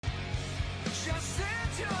Just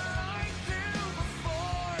sent your light through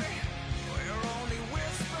before. We're only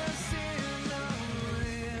whispers in the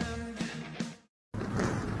wind.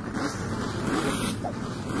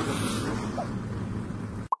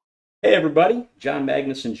 Hey everybody, John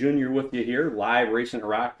Magnuson Jr. with you here, live racing at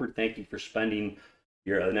Rockford. Thank you for spending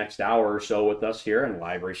the next hour or so with us here on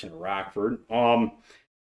live racing at Rockford.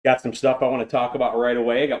 Got some stuff I want to talk about right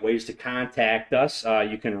away. I got ways to contact us.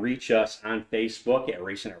 You can reach us on Facebook at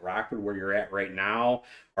Racing at Rockford, where you're at right now.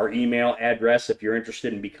 Our email address, if you're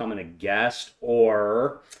interested in becoming a guest,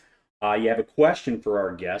 or you have a question for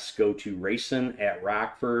our guests, go to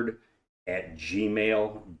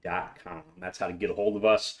racingatrockford@gmail.com. That's how to get a hold of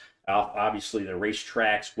us. Obviously, the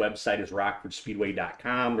racetrack's website is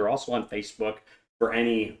rockfordspeedway.com. They're also on Facebook for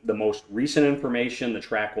the most recent information. The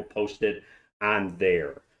track will post it on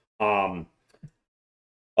there.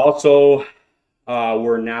 Also,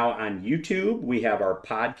 we're now on YouTube. We have our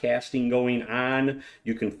podcasting going on.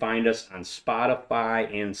 You can find us on Spotify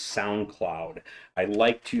and SoundCloud. I'd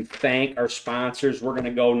like to thank our sponsors. We're going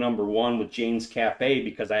to go number one with Jane's Cafe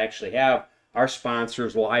because I actually have our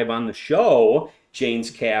sponsors live on the show.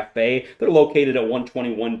 Jane's Cafe. They're located at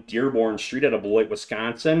 121 Dearborn Street out of Beloit,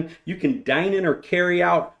 Wisconsin. You can dine in or carry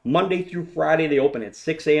out Monday through Friday. They open at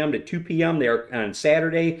 6 a.m. to 2 p.m. They are on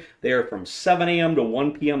Saturday. They are from 7 a.m. to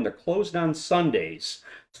 1 p.m. They're closed on Sundays.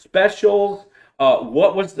 Specials.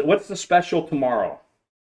 What's the special tomorrow?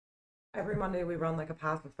 Every Monday we run like a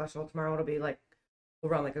pasta special. Tomorrow it'll be like, we'll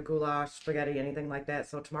run like a goulash, spaghetti, anything like that.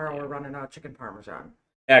 So tomorrow we're running a chicken parmesan.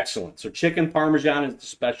 Excellent. So chicken parmesan is the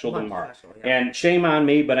special tomorrow. Special, yeah. And shame on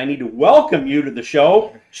me, but I need to welcome you to the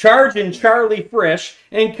show, Charging Charlie Frisch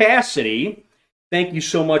and Cassidy. Thank you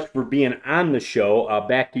so much for being on the show.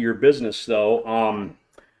 Back to your business, though.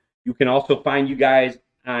 You can also find you guys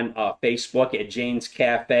on Facebook at Jane's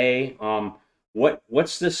Cafe.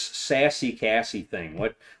 What's this Sassy Cassie thing?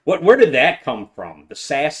 Where did that come from? The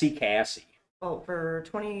Sassy Cassie. Well, for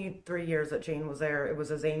 23 years that Jane was there, it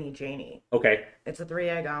was a Zany Janie. Okay. It's a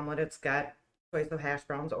 3-egg omelet. It's got choice of hash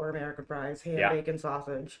browns or American fries, ham, Yeah. bacon,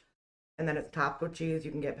 sausage. And then it's topped with cheese.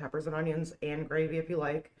 You can get peppers and onions and gravy if you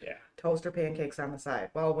like. Yeah. Toast or pancakes on the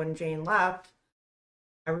side. Well, when Jane left,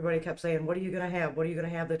 everybody kept saying, what are you going to have? What are you going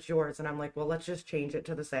to have that's yours? And I'm like, well, let's just change it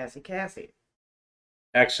to the Sassy Cassie.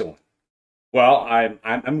 Excellent. Well,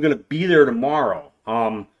 I'm going to be there tomorrow.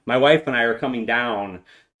 My wife and I are coming down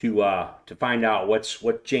to find out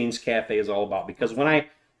what Jane's Cafe is all about, because when I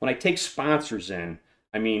take sponsors in,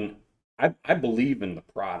 I mean, I believe in the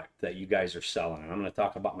product that you guys are selling, and I'm going to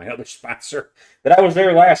talk about my other sponsor. But I was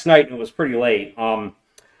there last night and it was pretty late.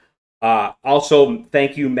 Also,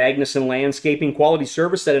 thank you, Magnuson Landscaping, quality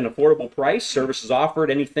service at an affordable price. Services offered,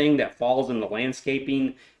 anything that falls in the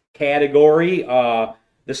landscaping category.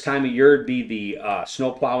 This time of year would be the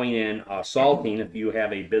snow plowing and salting if you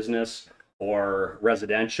have a business or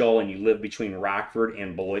residential and you live between Rockford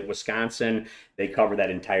and Beloit, Wisconsin. They cover that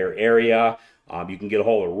entire area. You can get a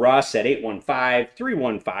hold of Russ at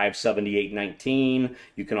 815-315-7819.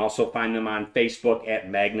 You can also find them on Facebook at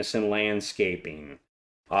Magnuson Landscaping.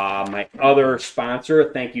 My other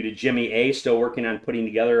sponsor, thank you to Jimmy A. Still working on putting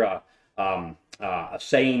together a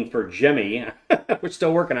saying for Jimmy. We're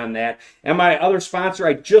still working on that. And my other sponsor,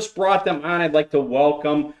 I just brought them on. I'd like to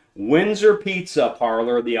welcome Windsor Pizza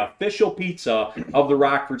Parlor, the official pizza of the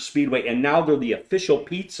Rockford Speedway, and now they're the official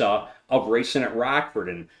pizza of Racing at Rockford.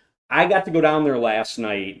 And I got to go down there last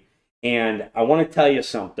night, and I want to tell you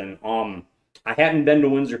something. I hadn't been to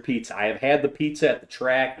Windsor Pizza. I have had the pizza at the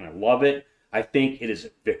track, and I love it. I think it's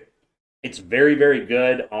very, very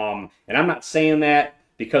good. And I'm not saying that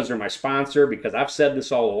because they're my sponsor, because I've said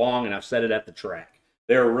this all along, and I've said it at the track.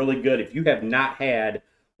 They're really good. If you have not had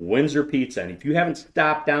Windsor Pizza, and if you haven't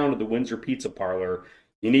stopped down to the Windsor Pizza Parlor,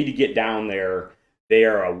 you need to get down there. They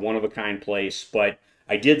are a one-of-a-kind place. But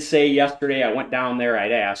I did say yesterday, I went down there,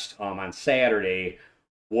 I'd asked on Saturday,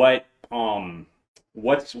 what's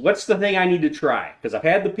the thing I need to try? Because I've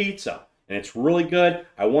had the pizza, and it's really good.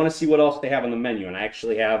 I want to see what else they have on the menu, and I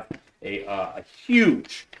actually have a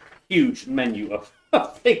huge menu of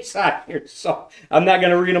things on here, so I'm not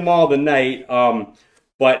going to read them all tonight.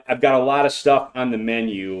 But I've got a lot of stuff on the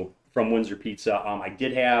menu from Windsor Pizza. I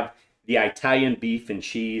did have the Italian beef and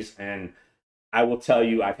cheese, and I will tell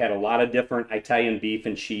you, I've had a lot of different Italian beef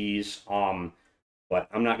and cheese. But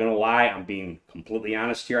I'm not going to lie, I'm being completely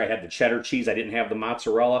honest here. I had the cheddar cheese. I didn't have the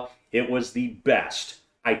mozzarella. It was the best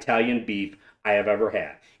Italian beef I have ever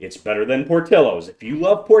had. It's better than Portillo's. If you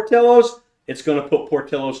love Portillo's, it's going to put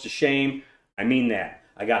Portillo's to shame. I mean that.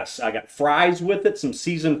 I got fries with it, some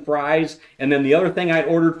seasoned fries, and then the other thing I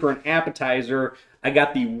ordered for an appetizer, I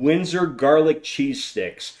got the Windsor garlic cheese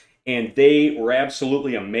sticks. and they were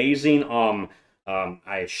absolutely amazing.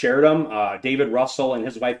 I shared them. David Russell and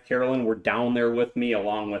his wife Carolyn were down there with me,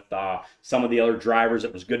 along with some of the other drivers.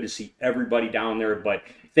 It was good to see everybody down there. But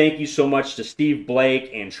thank you so much to Steve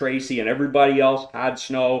Blake and Tracy and everybody else, Todd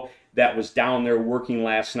Snow, that was down there working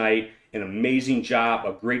last night. An amazing job,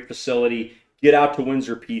 a great facility. Get out to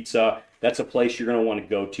Windsor Pizza. That's a place you're going to want to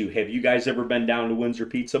go to. Have you guys ever been down to Windsor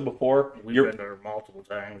Pizza before? We've been there multiple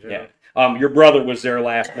times, yeah. Your brother was there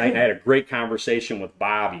last night. I had a great conversation with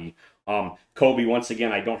Bobby. Kobe, once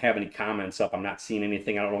again, I don't have any comments up. I'm not seeing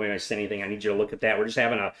anything. I don't know if I said anything. I need you to look at that. We're just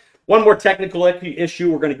having one more technical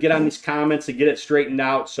issue. We're going to get on these comments and get it straightened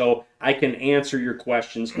out so I can answer your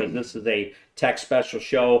questions, because this is a tech special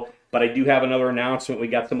show. But I do have another announcement. We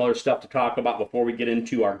got some other stuff to talk about before we get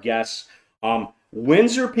into our guests.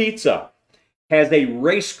 Windsor Pizza has a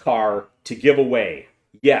race car to give away.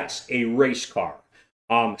 Yes, a race car.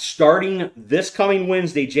 Starting this coming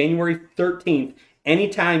Wednesday, January 13th,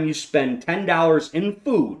 anytime you spend $10 in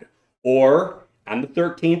food, or on the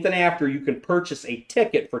 13th and after, you can purchase a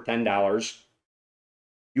ticket for $10,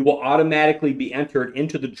 you will automatically be entered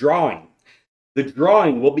into the drawing. The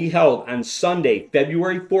drawing will be held on Sunday,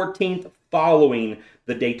 February 14th, following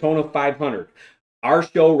the Daytona 500. Our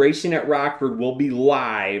show, Racing at Rockford, will be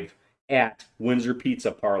live at Windsor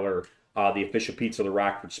Pizza Parlor, the official pizza of the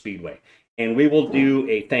Rockford Speedway. And we will do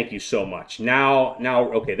a thank you so much. Now,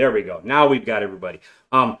 okay, there we go. Now we've got everybody.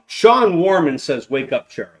 Sean Warman says, "Wake up,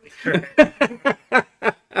 Charlie."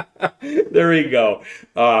 There we go.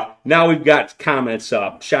 Now we've got comments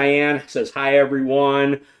up. Cheyenne says, "Hi,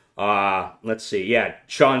 everyone." Let's see. Yeah,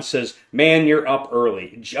 Sean says, "Man, you're up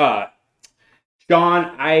early." Sean,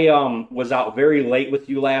 I was out very late with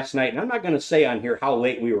you last night, and I'm not going to say on here how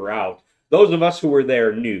late we were out. Those of us who were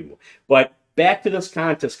there knew. But back to this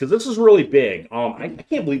contest, because this is really big. I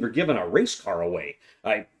can't believe we're giving a race car away.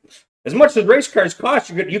 As much as race cars cost,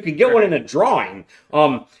 you could get one in a drawing.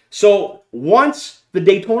 So once the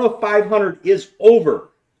Daytona 500 is over,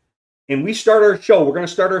 and we start our show, we're going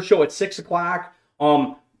to start our show at 6 o'clock.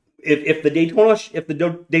 If the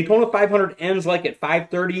Daytona 500 ends like at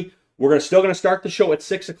 5:30, we're still going to start the show at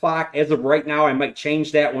 6 o'clock. As of right now, I might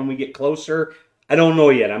change that when we get closer. I don't know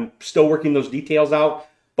yet. I'm still working those details out.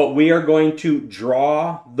 But we are going to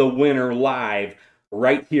draw the winner live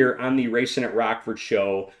right here on the Racing at Rockford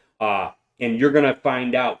show. And you're going to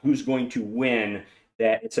find out who's going to win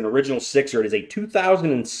that. It's an original sixer. It is a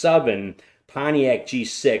 2007 Pontiac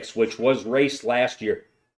G6, which was raced last year.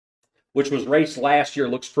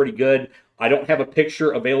 Looks pretty good. I don't have a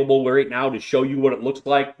picture available right now to show you what it looks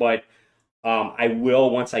like, but I will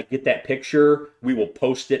once I get that picture. We will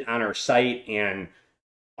post it on our site, and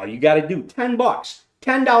all you got to do, $10.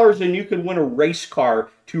 $10 and you can win a race car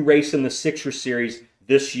to race in the Sixer Series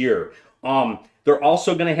this year. They're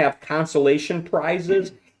also going to have consolation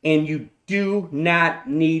prizes, and you do not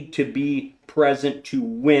need to be present to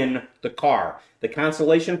win the car. The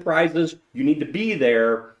consolation prizes, you need to be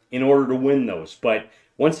there in order to win those. But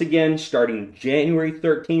once again, starting January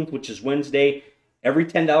 13th, which is Wednesday, every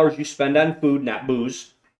 $10 you spend on food, not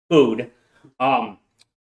booze, food, you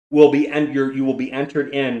will be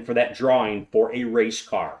entered in for that drawing for a race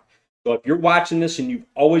car. So if you're watching this and you've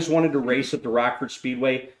always wanted to race at the Rockford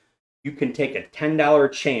Speedway, you can take a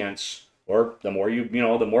 $10 chance, or the more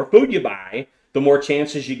the more food you buy, the more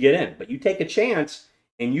chances you get in. But you take a chance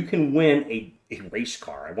and you can win a race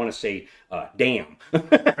car. I want to say, damn.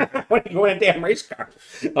 I want to win a damn race car.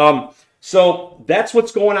 So that's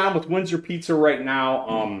what's going on with Windsor Pizza right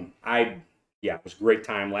now. It was a great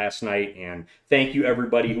time last night, and thank you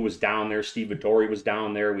everybody who was down there. Steve Vittori was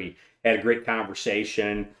down there. We had a great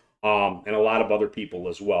conversation, and a lot of other people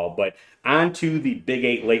as well. But on to the Big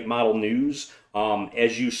 8 late model news.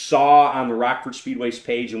 As you saw on the Rockford Speedway's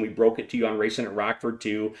page, and we broke it to you on Racing at Rockford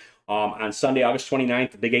too, on Sunday, August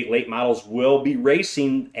 29th, the Big 8 late models will be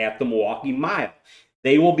racing at the Milwaukee Mile.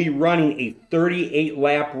 They will be running a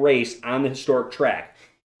 38-lap race on the historic track.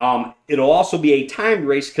 It'll also be a timed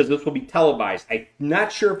race because this will be televised. I'm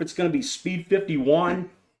not sure if it's going to be Speed 51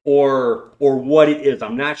 or what it is.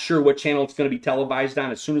 I'm not sure what channel it's going to be televised on.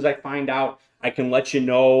 As soon as I find out, I can let you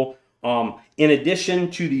know. In addition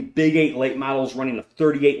to the Big 8 late models running a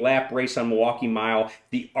 38-lap race on Milwaukee Mile,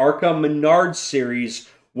 the ARCA Menard Series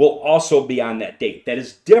will also be on that date. That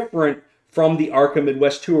is different from the ARCA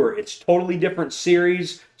Midwest Tour. It's totally different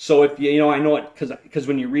series. So if I know it because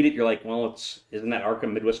when you read it, you're like, well, isn't that ARCA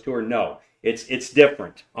Midwest Tour? No, it's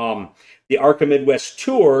different. The ARCA Midwest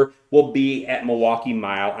Tour will be at Milwaukee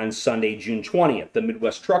Mile on Sunday, June 20th. The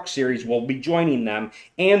Midwest Truck Series will be joining them,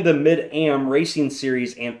 and the Mid-Am Racing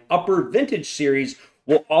Series and Upper Vintage Series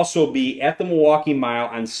will also be at the Milwaukee Mile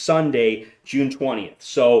on Sunday, June 20th.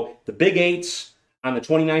 So the Big Eights on the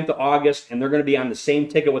 29th of August, and they're going to be on the same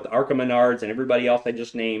ticket with Arca Menards and everybody else I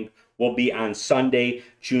just named, will be on Sunday,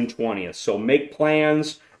 June 20th. So make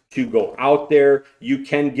plans to go out there. You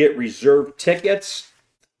can get reserved tickets.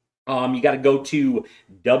 You got to go to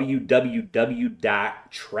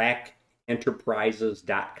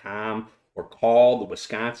www.trackenterprises.com or call the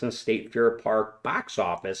Wisconsin State Fair Park box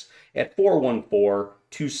office at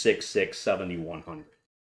 414-266-7100.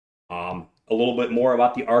 A little bit more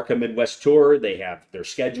about the ARCA Midwest Tour. Their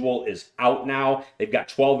schedule is out now. They've got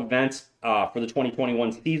 12 events for the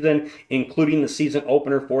 2021 season, including the season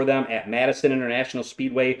opener for them at Madison International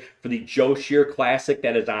Speedway for the Joe Shear Classic.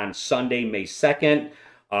 That is on Sunday, May 2nd.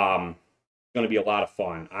 It's going to be a lot of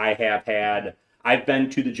fun. I've been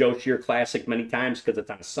to the Joe Shear Classic many times because it's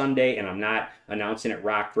on a Sunday, and I'm not announcing at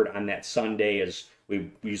Rockford on that Sunday, as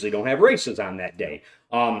we usually don't have races on that day.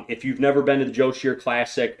 If you've never been to the Joe Shear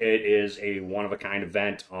Classic, it is a one-of-a-kind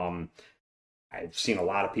event. I've seen a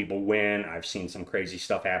lot of people win. I've seen some crazy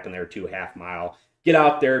stuff happen there too, half mile. Get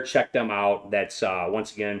out there, check them out. That's,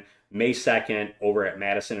 once again, May 2nd over at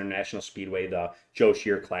Madison International Speedway, the Joe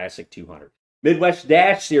Shear Classic 200. Midwest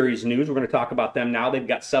Dash Series news, we're going to talk about them now. They've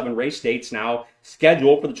got 7 race dates now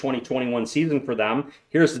scheduled for the 2021 season for them.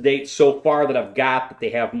 Here's the dates so far that I've got that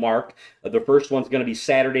they have marked. The first one's going to be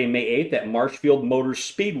Saturday, May 8th at Marshfield Motor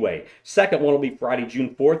Speedway. Second one will be Friday,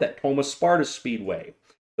 June 4th at Thomas Sparta Speedway.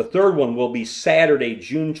 The third one will be Saturday,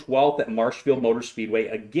 June 12th at Marshfield Motor Speedway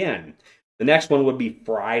again. The next one would be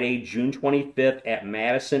Friday, June 25th at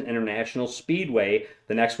Madison International Speedway.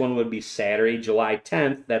 The next one would be Saturday, July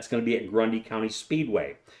 10th. That's going to be at Grundy County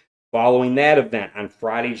Speedway. Following that event, on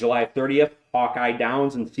Friday, July 30th, Hawkeye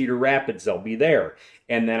Downs and Cedar Rapids, they'll be there.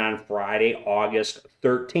 And then on Friday, August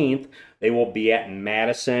 13th, they will be at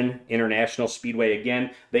Madison International Speedway again.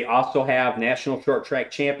 They also have National Short Track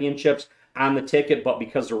Championships on the ticket, but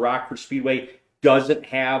because the Rockford Speedway doesn't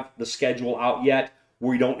have the schedule out yet,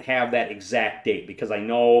 we don't have that exact date, because I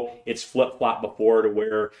know it's flip-flop before to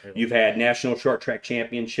where you've had National Short Track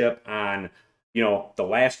Championship on, the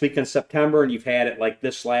last week in September, and you've had it like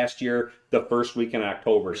this last year, the first week in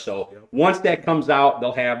October. So once that comes out,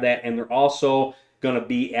 they'll have that, and they're also going to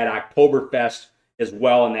be at Oktoberfest as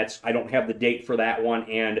well, and I don't have the date for that one.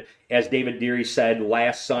 And as David Deary said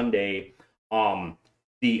last Sunday,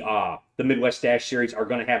 the Midwest Dash Series are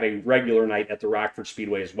going to have a regular night at the Rockford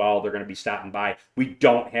Speedway as well. They're going to be stopping by. We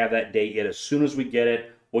don't have that date yet. As soon as we get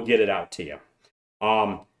it, we'll get it out to you.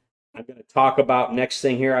 I'm going to talk about next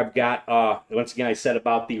thing here. I've got, once again, I said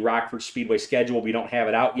about the Rockford Speedway schedule. We don't have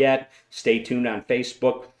it out yet. Stay tuned on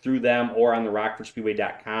Facebook through them or on the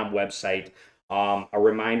RockfordSpeedway.com website. A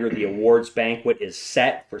reminder, the awards banquet is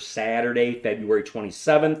set for Saturday, February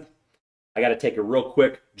 27th. I got to take a real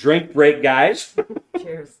quick drink break, guys.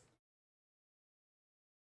 Cheers.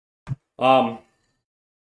 On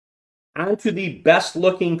to the best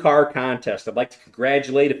looking car contest. I'd like to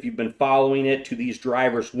congratulate, if you've been following it, to these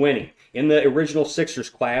drivers winning. In the original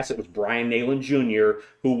Sixers class, it was Brian Nalen Jr.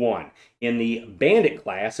 who won. In the Bandit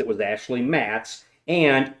class, it was Ashley Matz.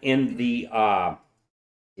 And in the and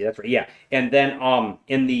then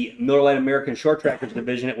in the Miller Lite American Short Trackers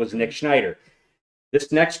division, it was Nick Schneider.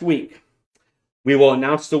 This next week, we will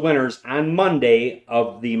announce the winners on Monday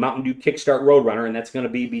of the Mountain Dew Kickstart Roadrunner, and that's going to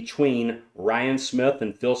be between Ryan Smith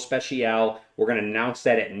and Phil Speciale. We're going to announce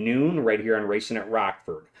that at noon right here on Racing at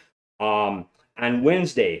Rockford. On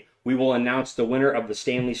Wednesday, we will announce the winner of the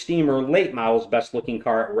Stanley Steamer Late Models Best Looking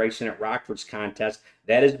Car at Racing at Rockford's contest.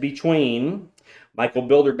 That is between Michael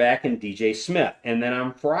Bilderback and DJ Smith. And then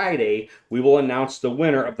on Friday, we will announce the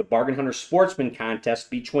winner of the Bargain Hunter Sportsman contest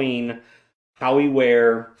between Howie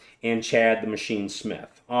Ware and Chad the Machine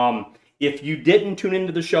Smith. If you didn't tune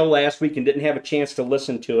into the show last week and didn't have a chance to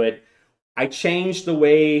listen to it, I changed the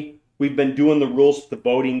way we've been doing the rules of the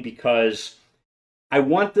voting because I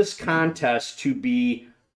want this contest to be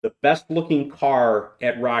the best looking car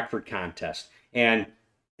at Rockford contest. And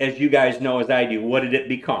as you guys know, as I do, what did it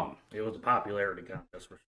become? It was a popularity contest.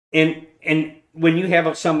 And when you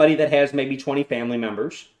have somebody that has maybe 20 family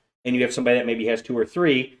members and you have somebody that maybe has 2 or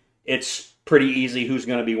 3, it's pretty easy who's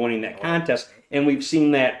going to be winning that contest. And we've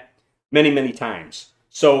seen that many, many times.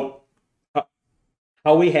 So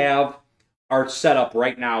how we have our setup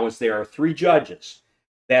right now is there are 3 judges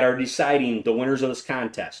that are deciding the winners of this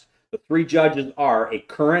contest. The 3 judges are a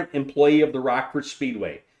current employee of the Rockford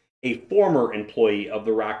Speedway, a former employee of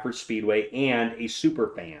the Rockford Speedway, and a super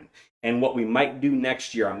fan. And what we might do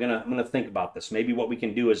next year, I'm gonna think about this. Maybe what we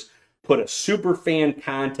can do is put a super fan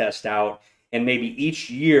contest out, and maybe each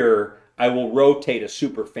year I will rotate a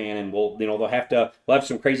super fan, and they'll have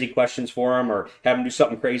some crazy questions for them, or have them do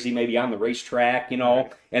something crazy maybe on the racetrack, and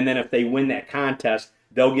then if they win that contest,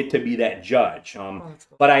 they'll get to be that judge. That's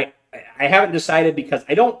cool. But I haven't decided, because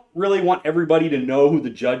I don't really want everybody to know who the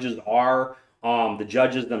judges are. The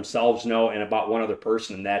judges themselves know, and about one other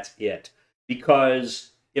person, and that's it.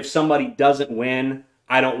 Because if somebody doesn't win,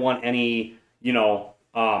 I don't want any,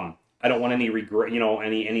 I don't want any regret,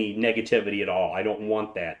 any negativity at all. I don't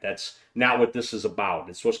want that. That's not what this is about.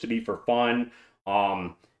 It's supposed to be for fun.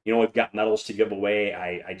 We've got medals to give away.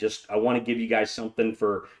 I want to give you guys something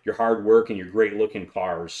for your hard work and your great looking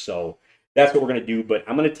cars. So that's what we're going to do. But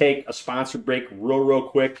I'm going to take a sponsor break real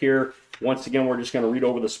quick here. Once again, we're just going to read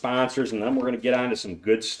over the sponsors, and then we're going to get on to some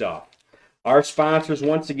good stuff. Our sponsors,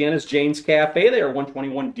 once again, is Jane's Cafe. They are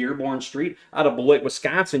 121 Dearborn Street out of Beloit,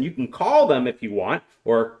 Wisconsin. You can call them if you want,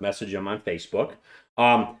 or message them on Facebook.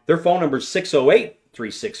 Their phone number is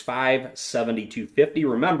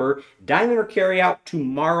 608-365-7250. Remember, dine-in or carry-out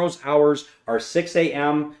tomorrow's hours are 6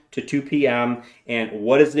 a.m. to 2 p.m. And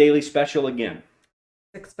what is the daily special again?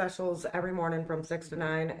 6 specials every morning from 6 to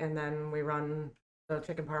 9, and then we run the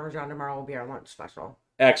chicken parmesan tomorrow will be our lunch special.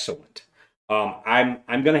 Excellent. I'm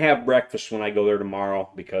going to have breakfast when I go there tomorrow,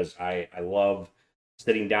 because I love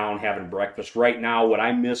sitting down having breakfast. Right now, what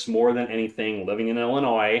I miss more than anything living in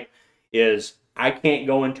Illinois is I can't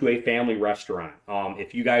go into a family restaurant.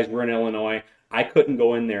 If you guys were in Illinois, I couldn't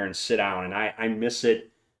go in there and sit down, and I miss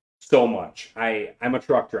it so much. I'm a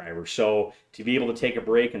truck driver, so to be able to take a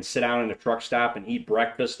break and sit down in a truck stop and eat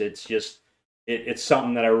breakfast, it's just it's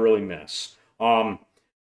something that I really miss.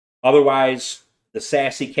 Otherwise, the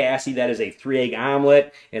Sassy Cassie, that is a 3-egg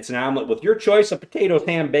omelet. It's an omelet with your choice of potatoes,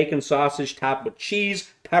 ham, bacon, sausage, topped with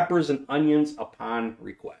cheese, peppers, and onions upon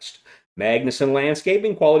request. Magnuson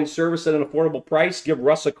Landscaping, quality service at an affordable price. Give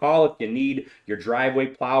Russ a call if you need your driveway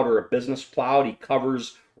plowed or a business plowed. He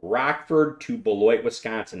covers Rockford to Beloit,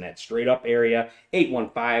 Wisconsin, that straight up area,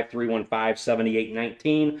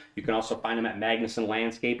 815-315-7819. You can also find him at Magnuson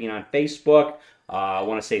Landscaping on Facebook. I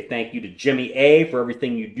want to say thank you to Jimmy A for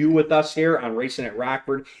everything you do with us here on Racing at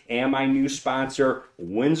Rockford, and my new sponsor,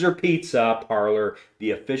 Windsor Pizza Parlor,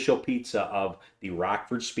 the official pizza of the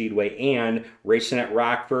Rockford Speedway and Racing at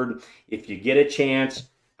Rockford. If you get a chance,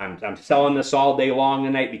 I'm selling this all day long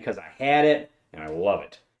tonight because I had it and I love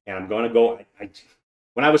it. And I'm going to go.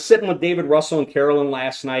 When I was sitting with David Russell and Carolyn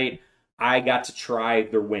last night, I got to try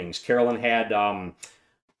their wings. Carolyn had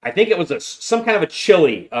I think it was some kind of a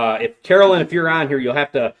chili. Carolyn, if you're on here, you'll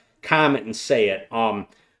have to comment and say it.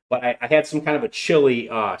 But I had some kind of a chili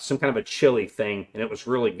thing, and it was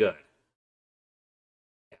really good.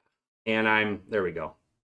 And there we go.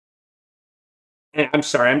 And I'm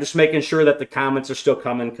sorry, I'm just making sure that the comments are still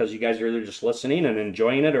coming, because you guys are either just listening and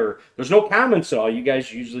enjoying it, or there's no comments at all. You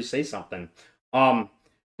guys usually say something.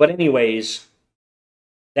 But anyways,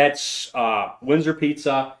 that's Windsor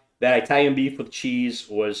Pizza. That Italian beef with cheese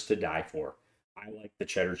was to die for. I like the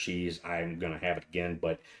cheddar cheese. I'm going to have it again.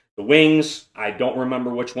 But the wings, I don't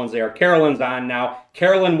remember which ones they are. Carolyn's on now.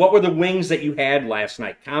 Carolyn, what were the wings that you had last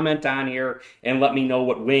night? Comment on here and let me know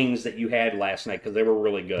what wings that you had last night, because they were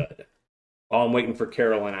really good. Oh, I'm waiting for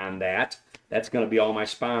Carolyn on that. That's going to be all my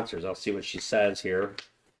sponsors. I'll see what she says here.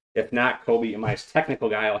 If not, Kobe, my technical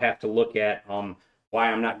guy, will have to look at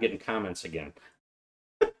why I'm not getting comments again.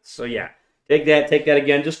 So, yeah. Take that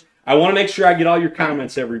again. I want to make sure I get all your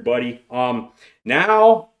comments, everybody.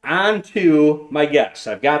 Now, on to my guests.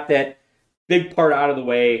 I've got that big part out of the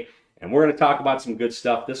way, and we're going to talk about some good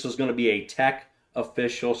stuff. This is going to be a Tech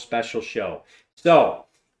Official special show. So,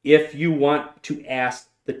 if you want to ask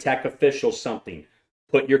the Tech Official something,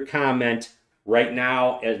 put your comment right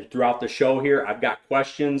now and throughout the show here. I've got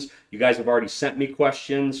questions. You guys have already sent me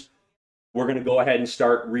questions. We're going to go ahead and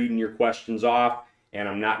start reading your questions off. And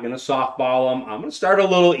I'm not going to softball them. I'm going to start a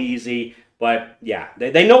little easy. But, yeah,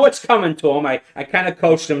 they know what's coming to them. I kind of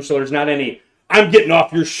coached them, so there's not any, I'm getting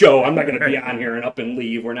off your show. I'm not going to be on here and up and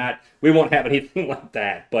leave. We won't have anything like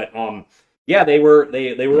that. But, yeah, they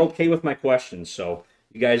were okay with my questions. So,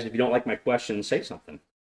 you guys, if you don't like my questions, say something.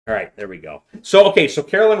 All right, there we go. So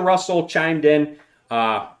Carolyn Russell chimed in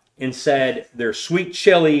and said they're sweet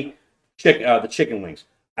chili, the chicken wings.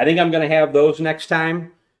 I think I'm going to have those next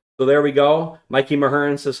time. So there we go. Mikey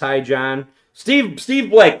Mahurin says, hi, John. Steve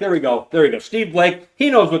Blake, there we go. Steve Blake,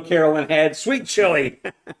 he knows what Carolyn had. Sweet chili.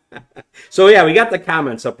 So, yeah, we got the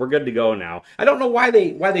comments up. We're good to go now. I don't know why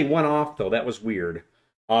they went off, though. That was weird.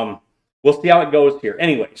 We'll see how it goes here.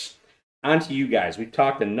 Anyways, on to you guys. We've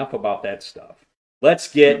talked enough about that stuff.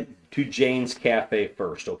 Let's get to Jane's Cafe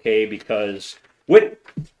first, okay? Because when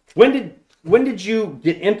did when did you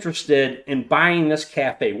get interested in buying this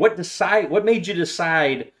cafe? What made you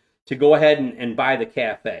decide to go ahead and buy the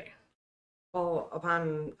cafe? Well,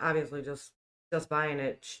 upon obviously just buying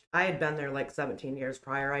it, I had been there like 17 years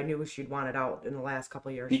prior. I knew she'd wanted out in the last couple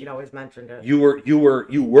of years. She'd always mentioned it. You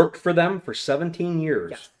worked for them for 17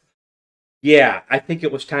 years. Yes. Yeah, I think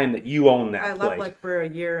it was time that you owned that I place. left like for a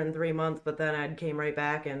year and 3 months, but then I came right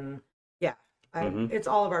back, and yeah, it's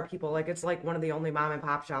all of our people. Like, it's like one of the only mom and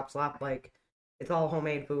pop shops left. Like, it's all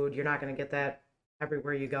homemade food. You're not gonna get that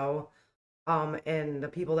everywhere you go. And the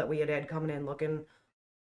people that we had coming in looking,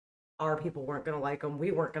 our people weren't gonna like them. We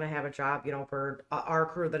weren't gonna have a job, for our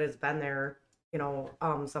crew that has been there.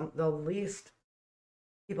 The least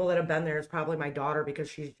people that have been there is probably my daughter, because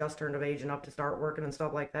she's just turned of age enough to start working and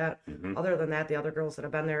stuff like that. Other than that, the other girls that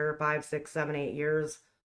have been there 5, 6, 7, 8 years,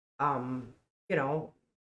 they don't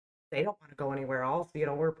want to go anywhere else.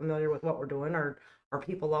 We're familiar with what we're doing. Our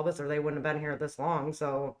people love us, or they wouldn't have been here this long.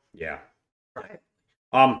 So Yeah. right.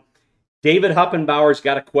 David Huppenbauer's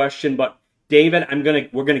got a question, but David,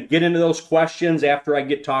 we're gonna get into those questions after I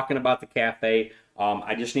get talking about the cafe.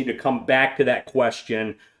 I just need to come back to that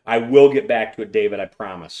question. I will get back to it, David, I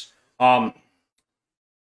promise.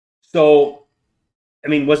 So, I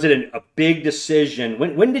mean, was it a big decision?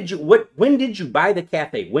 When did you buy the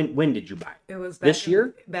cafe? When did you buy it? It was this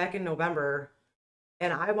year? Back in November,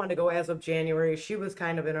 and I wanted to go as of January. She was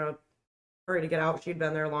kind of in a hurry to get out. She'd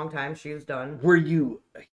been there a long time. She was done.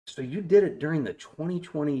 So you did it during the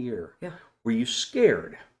 2020 year? Yeah. Were you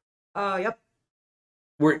scared? Yep.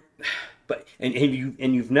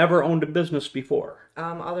 And you've never owned a business before?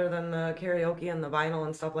 Other than the karaoke and the vinyl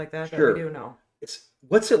and stuff like that, Sure. that we do know.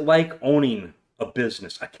 What's it like owning a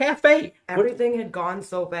business, a cafe? Everything had gone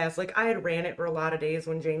so fast. Like, I had ran it for a lot of days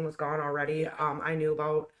when Jane was gone already. I knew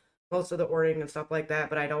about most of the ordering and stuff like that,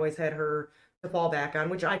 but I'd always had her to fall back on,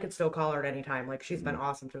 which I could still call her at any time. Like, she's been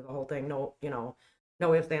awesome through the whole thing. No,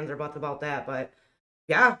 no ifs, ands, or buts about that. But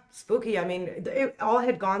yeah, spooky. I mean, it all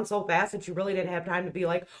had gone so fast that you really didn't have time to be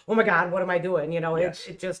like, oh my God, what am I doing? Yes.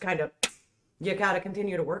 It just kind of, you got to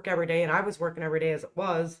continue to work every day. And I was working every day as it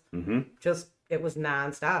was. Just, it was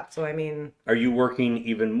nonstop. So, I mean. Are you working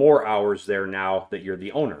even more hours there now that you're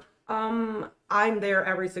the owner? I'm there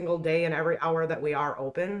every single day and every hour that we are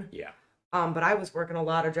open. Yeah. But I was working a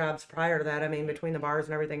lot of jobs prior to that. I mean, between the bars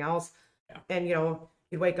and everything else. Yeah. And,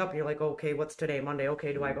 you'd wake up and you're like, okay, what's today? Monday.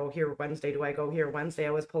 Okay, do I go here Wednesday? Do I go here Wednesday?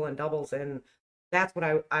 I was pulling doubles, and that's what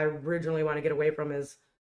I originally want to get away from, is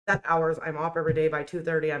set hours. I'm off every day by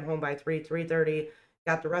 2:30. I'm home by 3:30.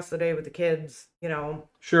 Got the rest of the day with the kids.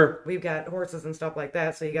 Sure. We've got horses and stuff like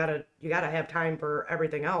that, so you gotta have time for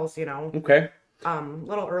everything else. Okay. A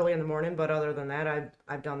little early in the morning, but other than that,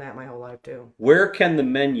 I've done that my whole life too. Where can the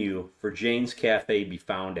menu for Jane's Cafe be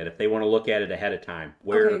found at if they want to look at it ahead of time?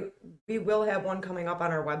 Okay, we will have one coming up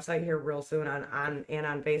on our website here real soon on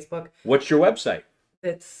Facebook. What's your website?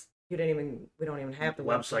 We don't even have the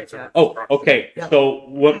website yet. Oh, okay. Yep. So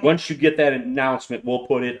once you get that announcement, we'll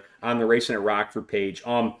put it on the Racing at Rockford page.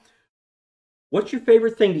 What's your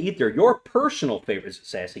favorite thing to eat there? Your personal favorite? Is it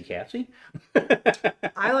Sassy Cassie?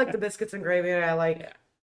 I like the biscuits and gravy. I like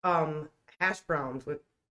hash browns with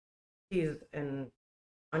cheese and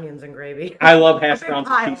onions and gravy. I love hash browns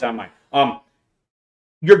with cheese on mine.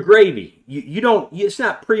 Your gravy, you don't. It's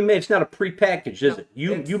not pre-made. It's not a pre-packaged, is it?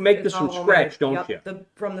 You make this from scratch, don't you?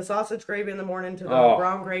 From the sausage gravy in the morning to the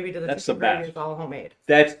brown gravy to the that's chicken the best. gravy, it's all homemade.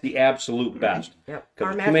 That's the absolute best. Yep. 'Cause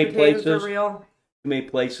Our too mashed many potatoes places- are real. Too many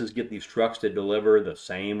places get these trucks to deliver the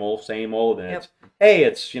same old, and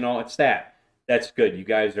it's that. That's good. You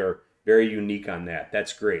guys are very unique on that.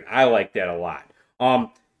 That's great. I like that a lot.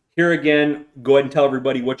 Here again, go ahead and tell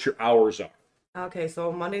everybody what your hours are. Okay,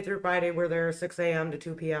 so Monday through Friday, we're there 6 a.m. to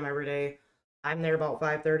 2 p.m. every day. I'm there about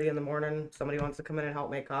 5:30 in the morning. Somebody wants to come in and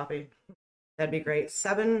help make coffee, that'd be great.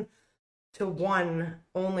 7 to 1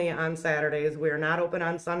 only on Saturdays. We are not open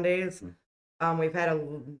on Sundays. We've had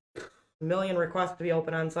a million requests to be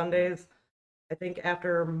open on Sundays. I think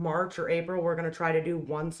after March or April, we're going to try to do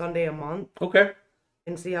one Sunday a month. Okay.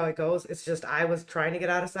 And see how it goes. It's just I was trying to get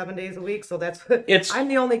out of 7 days a week, so that's I'm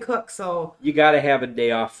the only cook, so you got to have a day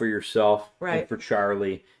off for yourself, right? And for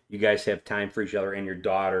Charlie, you guys have time for each other and your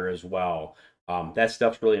daughter as well. That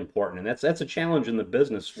stuff's really important, and that's a challenge in the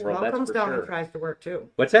business world. Cheval that's comes for down sure. and tries to work too.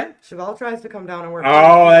 What's that? Cheval tries to come down and work.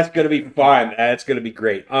 Oh, that's gonna be fun. That's gonna be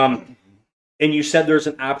great. And you said there's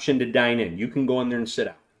an option to dine in. You can go in there and sit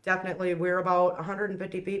down. Definitely, we're about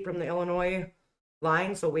 150 feet from the Illinois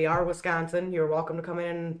line, so we are Wisconsin. You're welcome to come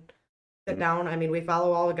in and sit down. I mean, we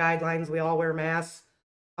follow all the guidelines. We all wear masks.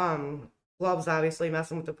 Gloves, obviously,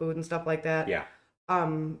 messing with the food and stuff like that. Yeah.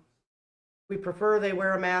 We prefer they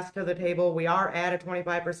wear a mask to the table. We are at a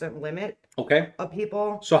 25% limit Okay. of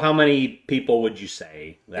people. So how many people would you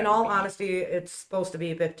say? That In would all be? honesty, it's supposed to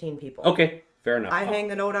be 15 people. Okay, fair enough. I hang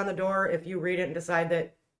the note on the door. If you read it and decide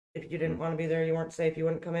that if you didn't want to be there, you weren't safe, you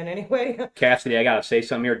wouldn't come in anyway. Cassidy, I gotta say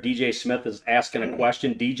something here. DJ Smith is asking a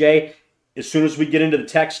question. DJ, as soon as we get into the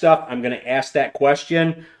tech stuff, I'm gonna ask that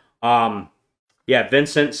question. Yeah,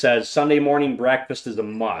 Vincent says Sunday morning breakfast is a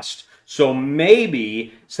must. So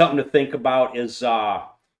maybe something to think about is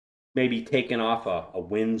maybe taking off a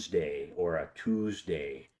Wednesday or a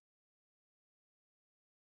Tuesday.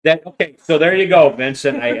 Okay, so there you go,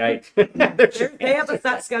 Vincent. They have a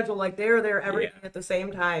set schedule. Like they're there every day at the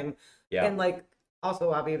same time. Yeah. And like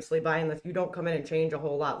also obviously buying this, you don't come in and change a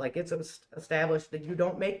whole lot. Like it's established that you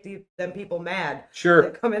don't make them people mad. Sure.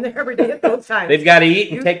 That come in there every day at those times. They've got to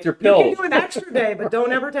eat and take their pills. You can do an extra day, but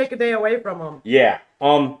don't ever take a day away from them. Yeah.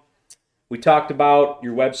 We talked about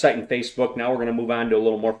your website and Facebook. Now we're going to move on to a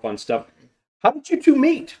little more fun stuff. How did you two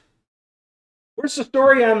meet? Where's the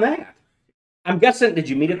story on that? I'm guessing, did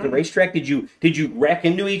you meet at the racetrack? Did you rack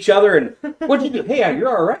into each other? And what did you do? Hey, you're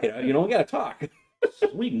all right. We got to talk.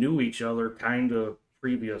 We knew each other kind of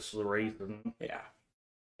previous to the race. Yeah.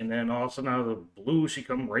 And then all of a sudden out of the blue, she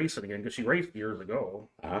come racing again because she raced years ago.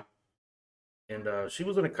 Uh-huh. And she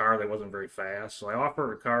was in a car that wasn't very fast. So I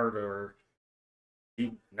offered a car to her.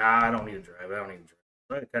 I don't need to drive.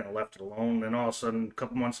 So I kind of left it alone. Then all of a sudden, a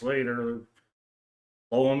couple months later,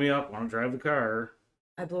 blowing me up, want to drive the car.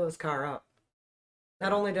 I blew his car up.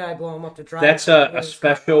 Not only did I blow him up to drive. That's a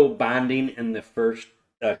special bonding in the first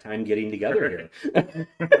time getting together here.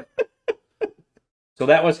 So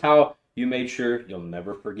that was how you made sure you'll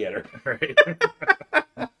never forget her.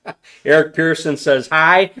 Right. Eric Pearson says,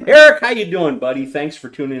 hi. Eric, how you doing, buddy? Thanks for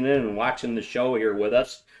tuning in and watching the show here with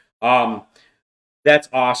us. That's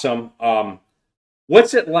awesome.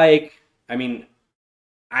 What's it like? I mean,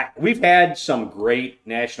 we've had some great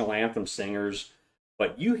national anthem singers,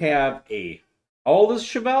 but you have how old is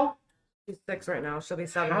Chevelle? She's 6 right now. She'll be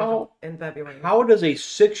 7 in February. How does a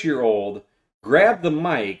 6-year-old grab the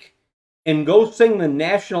mic and go sing the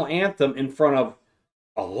national anthem in front of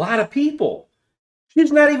a lot of people?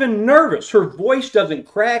 She's not even nervous. Her voice doesn't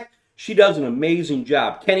crack. She does an amazing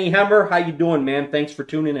job. Kenny Hemmer, how you doing, man? Thanks for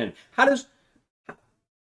tuning in. Are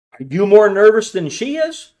you more nervous than she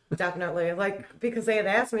is? Definitely. Because they had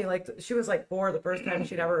asked me, she was 4 the first time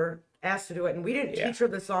she'd ever asked to do it. And we didn't teach her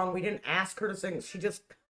the song. We didn't ask her to sing. She just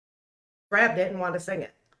grabbed it and wanted to sing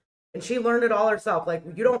it. And she learned it all herself.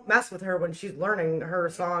 You don't mess with her when she's learning her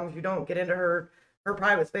songs. You don't get into her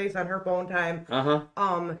private space on her phone time.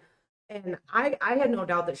 Uh-huh. And I had no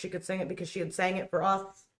doubt that she could sing it because she had sang it for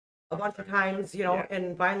us a bunch of times,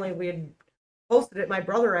 and finally we had posted it. My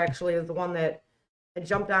brother actually is the one that had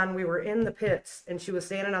jumped on. We were in the pits and she was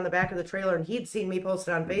standing on the back of the trailer and he'd seen me post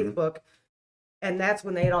it on Facebook. And that's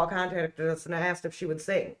when they had all contacted us and I asked if she would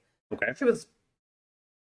sing. Okay. She was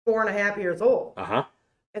 4.5 years old. Uh-huh.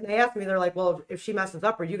 And they asked me, they're like, well, if she messes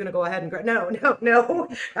up, are you going to go ahead and No.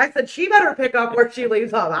 I said, she better pick up where she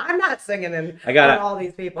leaves off. I'm not singing in all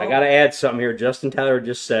these people. I got to add something here. Justin Tyler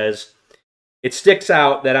just says, it sticks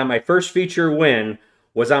out that on my first feature win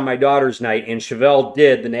was on my daughter's night, and Chevelle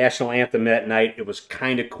did the national anthem that night. It was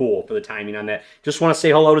kind of cool for the timing on that. Just want to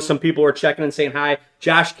say hello to some people who are checking and saying hi.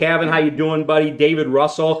 Josh Cavan, how you doing, buddy? David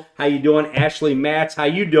Russell, how you doing? Ashley Matz, how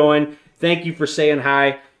you doing? Thank you for saying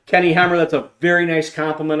hi. Kenny Hemmer, that's a very nice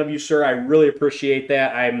compliment of you, sir. I really appreciate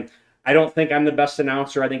that. I don't think I'm the best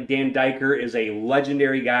announcer. I think Dan Diker is a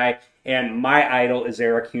legendary guy, and my idol is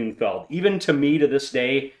Eric Hunefeld. Even to me, to this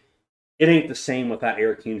day, it ain't the same without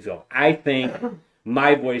Eric Hunefeld. I think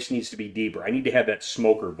my voice needs to be deeper. I need to have that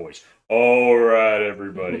smoker voice. All right,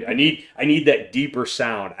 everybody. I need that deeper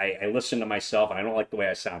sound. I listen to myself, and I don't like the way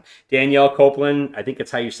I sound. Danielle Copeland, I think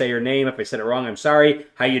it's how you say your name. If I said it wrong, I'm sorry.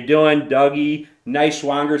 How you doing? Dougie Nice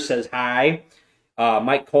Wanger says hi.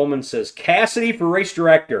 Mike Coleman says, Cassidy for race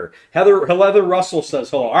director. Heather Russell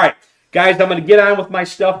says hello. All right, guys, I'm going to get on with my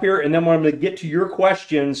stuff here, and then when I'm going to get to your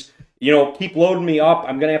questions, keep loading me up.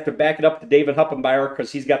 I'm going to have to back it up to David Huppenbauer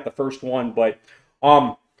because he's got the first one. But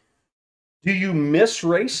do you miss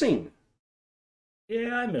racing?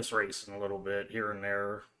 Yeah, I miss racing a little bit here and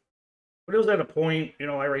there. But it was at a point,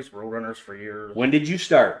 I raced Roadrunners for years. When did you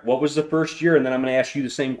start? What was the first year? And then I'm going to ask you the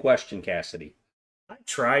same question, Cassidy. I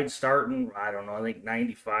tried starting, I don't know, I think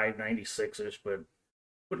 95, 96-ish, but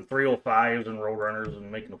putting 305s in Roadrunners and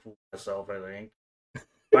making a fool of myself, I think.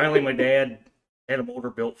 Finally, my dad had a motor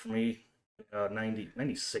built for me,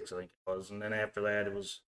 96, I think it was. And then after that,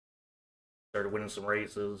 started winning some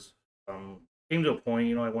races. Came to a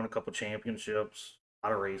point, I won a couple championships, a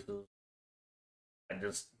lot of races.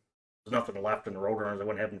 there's nothing left in the Roadrunners. I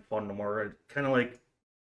wasn't having fun no more. Kind of like,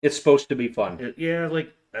 It's supposed to be fun. yeah,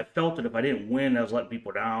 like I felt that if I didn't win, I was letting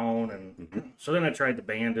people down, and so then I tried the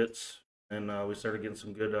Bandits, and we started getting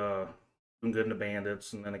some good, doing good in the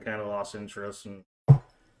Bandits, and then I kind of lost interest, and so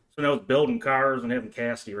then I was building cars and having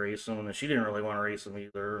Cassidy race them, and she didn't really want to race them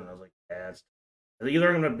either, and I was like, yeah, either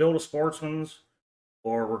I'm going to build a Sportsman's,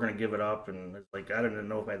 or we're going to give it up, and it's like I didn't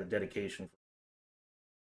know if I had the dedication.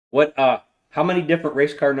 What? How many different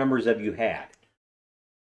race car numbers have you had?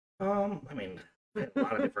 I mean, a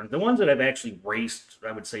lot of different. The ones that I've actually raced,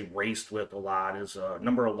 I would say raced with a lot is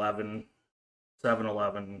number 11,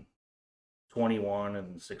 7-11, 21,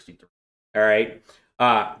 and 63. All right.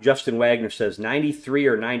 Justin Wagner says 93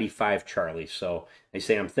 or 95, Charlie. So they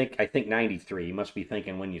say I think 93. You must be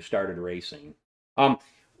thinking when you started racing.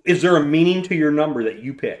 Is there a meaning to your number that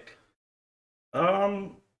you picked?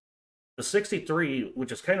 The 63,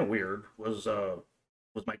 which is kind of weird, was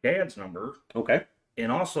my dad's number, Okay.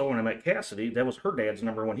 and also when I met Cassidy, that was her dad's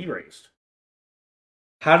number when he raced.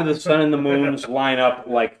 How did the sun and the moons line up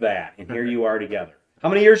like that? And here you are together. How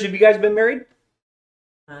many years have you guys been married?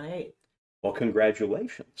 8. Well,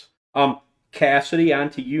 congratulations. Cassidy, on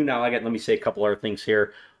to you now. Let me say a couple other things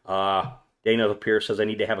here. Dana Pierce says I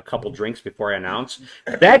need to have a couple drinks before I announce.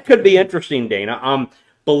 That could be interesting, Dana.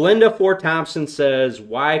 Belinda Ford Thompson says,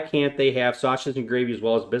 why can't they have sausages and gravy as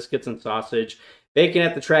well as biscuits and sausage? Bacon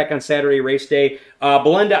at the track on Saturday race day.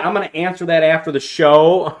 Belinda, I'm going to answer that after the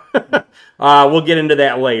show. We'll get into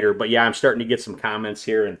that later. But yeah, I'm starting to get some comments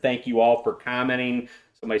here. And thank you all for commenting.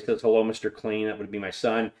 Somebody says, hello, Mr. Clean. That would be my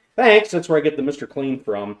son. Thanks. That's where I get the Mr. Clean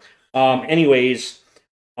from. Anyways,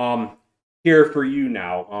 here for you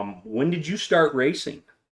now. When did you start racing?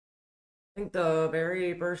 I think the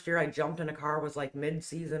very first year I jumped in a car was like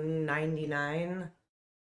mid-season 99.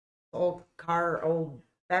 Old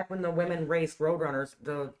back when the women raced Roadrunners.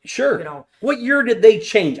 Sure. You know, What year did they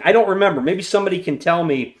change? I don't remember. Maybe somebody can tell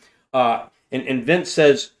me. And Vince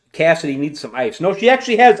says Cassidy needs some ice. No, she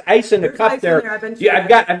actually has ice in the There's cup ice in there. there. I've been Yeah,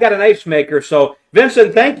 checking. I've got an ice maker. So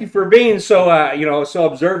Vincent, thank you for being so so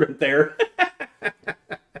observant there.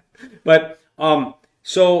 But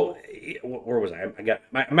so where was I? I got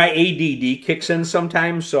my ADD kicks in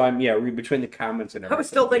sometimes, so I'm read between the comments and everything. I was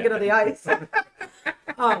still thinking of the ice.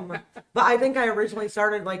 But I think I originally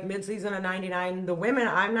started like mid-season of 99. The women,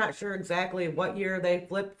 I'm not sure exactly what year they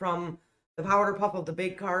flipped from the powder puff of the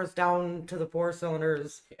big cars down to the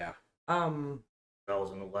 4-cylinders. Yeah.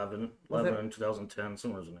 2011, 2010,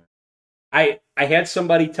 somewhere in there. I had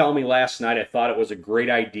somebody tell me last night, I thought it was a great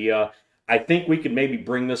idea. I think we could maybe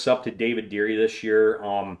bring this up to David Deary this year,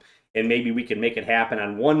 and maybe we can make it happen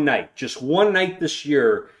on one night, just one night this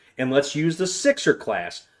year, and let's use the Sixer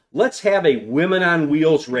class. Let's have a women on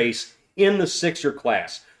wheels race in the Sixer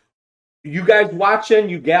class. You guys watching,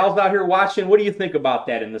 you gals out here watching, what do you think about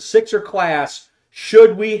that? In the Sixer class,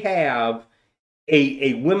 should we have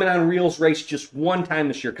a women on wheels race just one time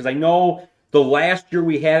this year? Because I know the last year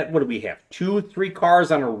we had, what did we have? 2-3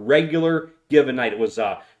 cars on a regular given night. It was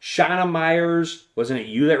Shauna Myers. Wasn't it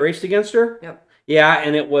you that raced against her? Yep. Yeah,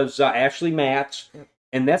 and it was Ashley Matz. Yep.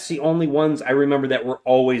 And that's the only ones I remember that were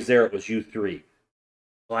always there. It was you three.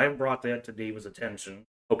 So I brought that to Dave's attention.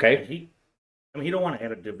 Okay. And he don't want to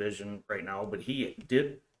add a division right now, but he's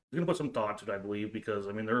going to put some thought to it, I believe, because,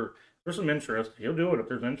 I mean, there's some interest. He'll do it if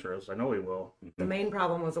there's interest. I know he will. The main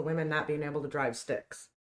problem was the women not being able to drive sticks.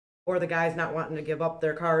 Or the guys not wanting to give up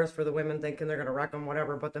their cars for the women thinking they're going to wreck them,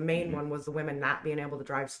 whatever. But the main one was the women not being able to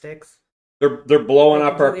drive sticks. They're blowing They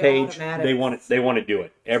up can our do the page. automatics. They want to do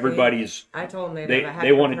it. Everybody's I told them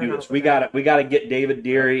they want to do this. We got to get David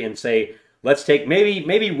Deary and say, let's take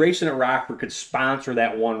maybe Racing at Rockford could sponsor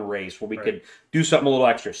that one race where we could do something a little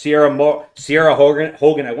extra. Sierra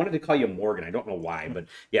Hogan. I wanted to call you Morgan. I don't know why, but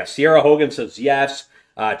yeah, Sierra Hogan says yes.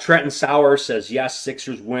 Trenton Sauer says yes.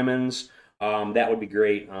 Sixers women's. That would be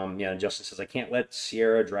great. Yeah, Justin says I can't let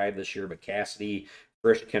Sierra drive this year, but Cassidy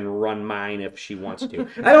Frisch can run mine if she wants to.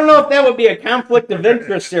 I don't know if that would be a conflict of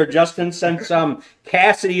interest there, Justin, since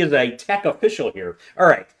Cassidy is a tech official here. All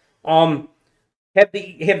right. Have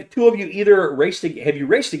the two of you either raced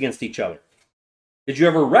against each other? Did you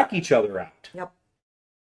ever wreck each other out? Yep.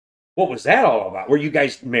 What was that all about? Were you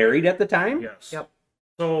guys married at the time? Yes. Yep.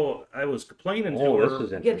 So I was complaining to Oh, her. this is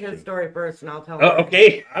Get interesting. his story first, and I'll tell Oh, her.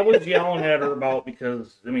 okay. I was yelling at her about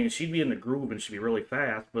because, I mean, she'd be in the groove and she'd be really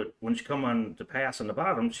fast, but when she come on to pass on the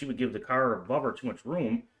bottom, she would give the car above her too much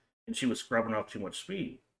room, and she was scrubbing off too much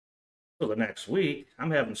speed. So the next week,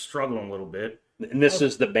 I'm struggling a little bit. And this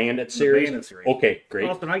is the Bandit series? Bandit series. Okay, great.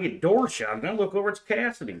 All of a sudden I get door shot, and I look over, it's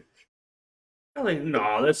Cassidy. I'm like,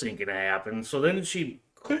 no, this ain't gonna happen. So then she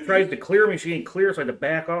tries to clear me. She ain't clear, so I had to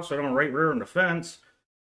back off so I don't right rear in the fence.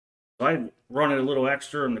 So I run it a little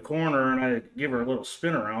extra in the corner, and I give her a little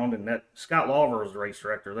spin around, and that Scott Lawver was the race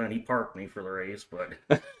director then. He parked me for the race, but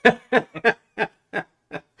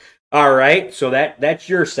All right, so that's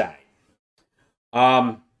your side.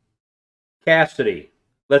 Cassidy,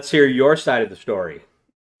 let's hear your side of the story.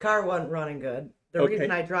 Car wasn't running good. The Okay.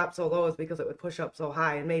 reason I dropped so low is because it would push up so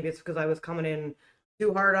high, and maybe it's because I was coming in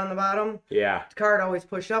too hard on the bottom. Yeah. The car would always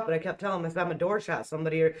push up, and I kept telling myself I'm a door shot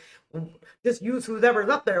somebody, or just use whoever's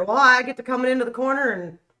up there. Well, I get to coming into the corner,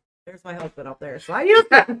 and there's my husband up there, so I used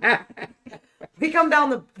it. We come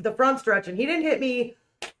down the front stretch, and he didn't hit me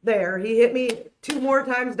there. He hit me 2 more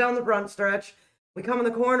times down the front stretch. We come in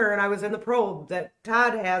the corner, and I was in the probe that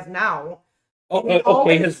Todd has now. Oh, It okay,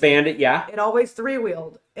 always- his Bandit, yeah. It always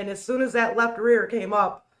 3-wheeled, and as soon as that left rear came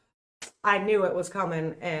up, I knew it was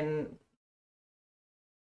coming, and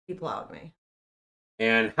he plowed me.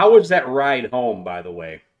 And how was that ride home, by the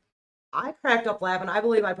way? I cracked up laughing. I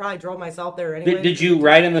believe I probably drove myself there anyway. Did you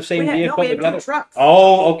ride in the same We vehicle? had together? 2 trucks.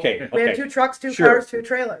 Oh, okay. We had Okay. 2 trucks, 2 Sure. cars, 2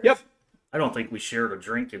 trailers. Yep. I don't think we shared a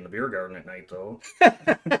drink in the beer garden at night, though.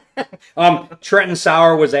 Trenton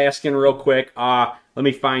Sauer was asking real quick. Let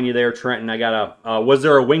me find you there, Trenton. I got was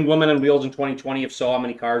there a winged woman on wheels in 2020? If so, how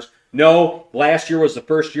many cars? No. Last year was the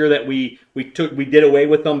first year that we did away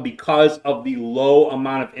with them because of the low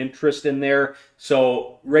amount of interest in there.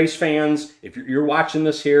 So, race fans, if you're watching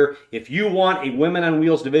this here, if you want a women on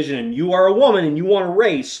wheels division and you are a woman and you want to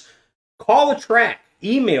race, call the track.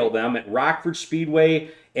 Email them at Rockford Speedway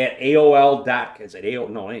at AOL. Is it AOL?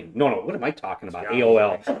 No. What am I talking about?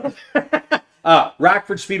 AOL.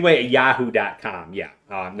 Rockford Speedway at yahoo.com. Yeah.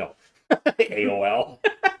 No. AOL.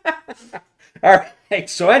 All right.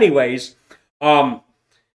 So, anyways,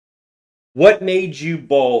 what made you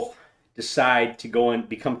both decide to go and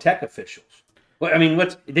become tech officials? Well, I mean,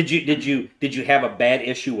 did you have a bad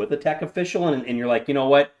issue with a tech official, and you're like, you know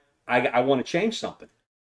what, I want to change something?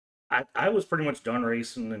 I was pretty much done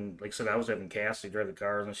racing, and like I said, I was having Cassie drive the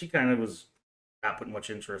cars, and she kind of was not putting much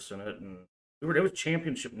interest in it. And it was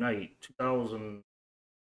championship night, 2000,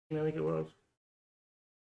 I think it was.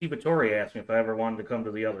 Steve Vittori asked me if I ever wanted to come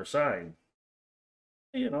to the other side.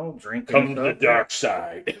 You know, drinking. Come to the dark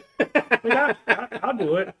side. I'll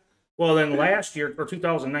do it. Well, then last year, or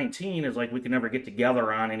 2019, is like we could never get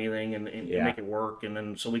together on anything and Yeah. make it work. And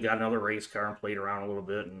then so we got another race car and played around a little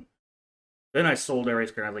bit. And then I sold that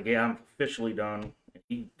race car. And I was like, yeah, I'm officially done.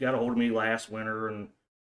 He got a hold of me last winter and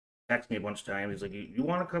texted me a bunch of times. He's like, you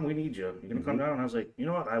want to come? We need you. You going to come down? And I was like, you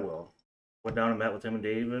know what? I will. Went down and met with him and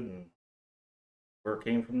David, and where it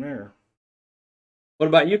came from there. What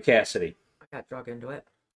about you, Cassidy? I got drug into it.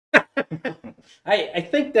 I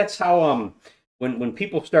think that's how when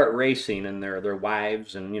people start racing and their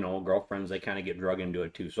wives and girlfriends, they kind of get drug into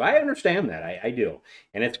it too. So I understand that. I do,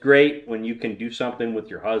 and it's great when you can do something with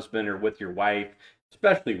your husband or with your wife,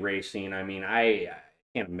 especially racing. I mean, I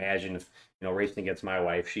can't imagine if racing against my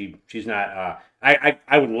wife. She's not.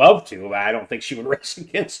 I would love to, but I don't think she would race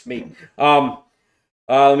against me.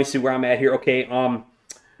 Let me see where I'm at here. Okay.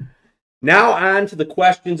 Now on to the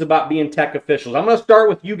questions about being tech officials. I'm going to start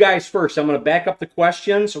with you guys first. I'm going to back up the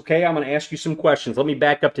questions. Okay, I'm going to ask you some questions. Let me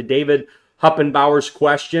back up to David Huppenbauer's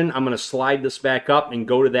question. I'm going to slide this back up and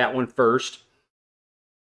go to that one first.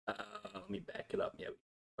 Let me back it up. Yeah,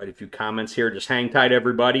 quite a few comments here. Just hang tight,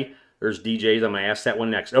 everybody. There's DJs. I'm going to ask that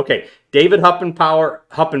one next. Okay, David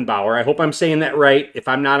Huppenbauer. I hope I'm saying that right. If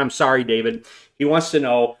I'm not, I'm sorry, David. He wants to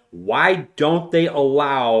know, why don't they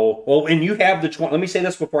allow... Well, and you have the... Let me say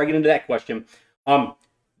this before I get into that question.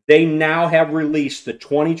 They now have released the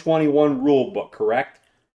 2021 rule book, correct?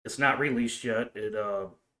 It's not released yet.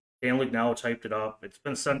 Stanley now typed it up. It's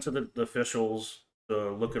been sent to the officials to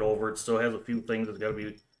look it over. It still has a few things that's got to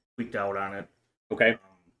be tweaked out on it. Okay.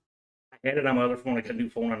 I had it on my other phone. I got a new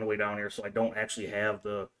phone on the way down here, so I don't actually have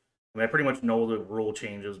the... I mean, I pretty much know the rule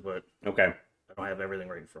changes, but Okay. I don't have everything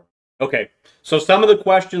right in front. Okay. So some of the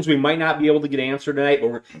questions we might not be able to get answered tonight,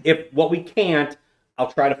 but if what we can't,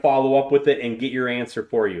 I'll try to follow up with it and get your answer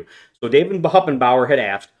for you. So David Huppenbauer had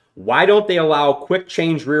asked, why don't they allow quick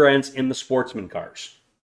change rear ends in the sportsman cars?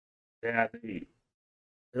 Yeah, they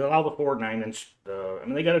allow the 4 9-inch. I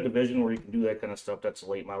mean, they got a division where you can do that kind of stuff. That's a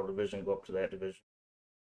late model division. Go up to that division.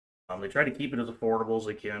 They try to keep it as affordable as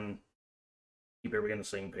they can. Keep everybody on the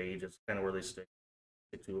same page. It's kind of where they stick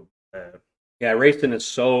to that. Yeah, racing is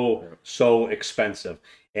so expensive.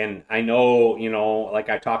 And I know, like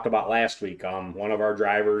I talked about last week, one of our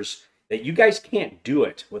drivers, that you guys can't do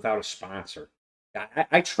it without a sponsor.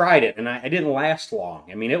 I tried it, and I didn't last long.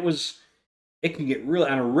 I mean, it can get really,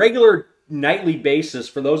 on a regular nightly basis,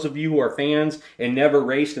 for those of you who are fans and never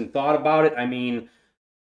raced and thought about it, I mean,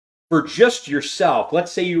 for just yourself,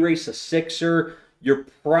 let's say you race a sixer, you're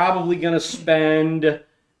probably going to spend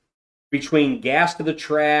between gas to the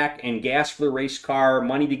track and gas for the race car,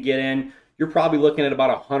 money to get in, you're probably looking at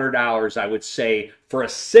about $100, I would say, for a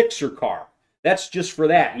sixer car. That's just for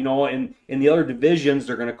that. You know, in the other divisions,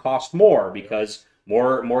 they're going to cost more because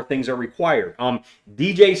more things are required.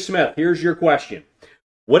 DJ Smith, here's your question.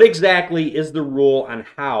 What exactly is the rule on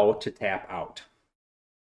how to tap out?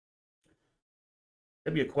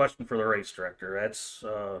 That'd be a question for the race director. That's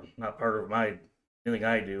not part of anything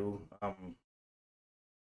I do.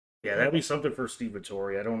 Yeah, that'd be something for Steve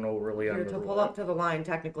Vittori. I don't know really on You're the to rule. pull up to the line,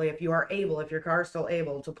 technically, if you are able, if your car's still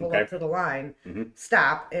able to pull Okay. up to the line, Mhm.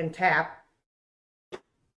 stop and tap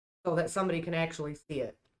so that somebody can actually see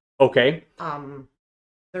it. Okay.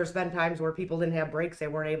 There's been times where people didn't have brakes, they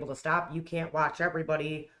weren't able to stop. You can't watch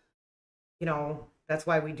everybody. You know, that's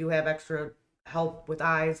why we do have extra help with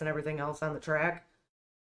eyes and everything else on the track.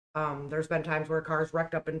 There's been times where cars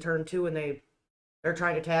wrecked up in turn 2 and they're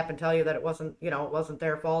trying to tap and tell you that it wasn't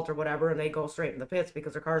their fault or whatever, and they go straight in the pits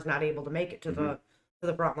because their car's not able to make it to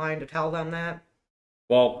the front line to tell them that.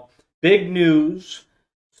 Well, big news.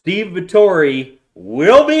 Steve Vittori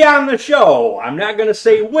will be on the show. I'm not going to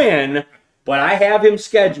say when, but I have him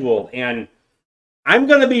scheduled, and I'm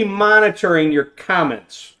going to be monitoring your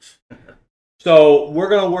comments. So we're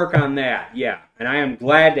going to work on that, yeah. And I am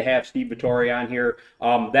glad to have Steve Vittori on here.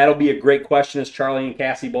 That'll be a great question, as Charlie and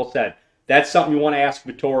Cassie both said. That's something you want to ask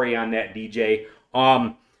Vittori on that, DJ.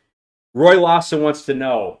 Roy Lawson wants to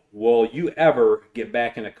know, will you ever get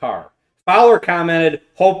back in a car? Fowler commented,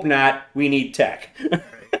 hope not, we need tech.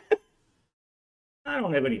 I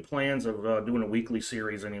don't have any plans of doing a weekly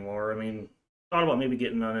series anymore. I mean, thought about maybe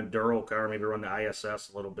getting an enduro car, maybe run the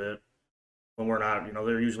ISS a little bit when we're not,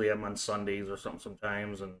 they're usually have them on Sundays or something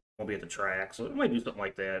sometimes, and won't be at the track, so I might do something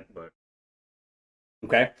like that. But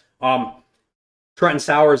Okay. Trenton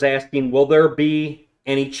Sauer's asking, will there be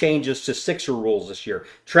any changes to sixer rules this year?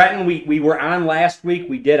 Trenton, we were on last week.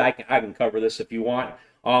 We did. I can cover this if you want.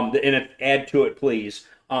 And add to it, please.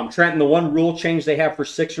 Trenton, the one rule change they have for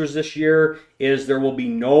sixers this year is there will be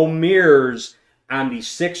no mirrors on the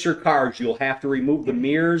sixer cars. You'll have to remove the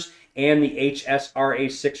mirrors and the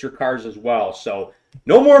HSRA sixer cars as well. So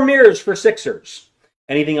no more mirrors for sixers.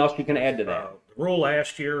 Anything else you can add to that? The rule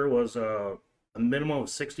last year was a minimum of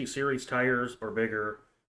 60 series tires or bigger.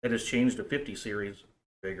 That has changed to 50 series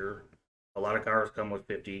bigger. A lot of cars come with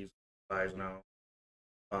 50s, 5s now.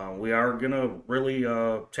 We are going to really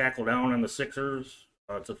tackle down on the sixers.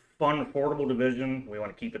 It's a fun, affordable division. We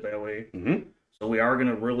want to keep it that way. Mm-hmm. So we are going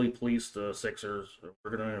to really police the sixers.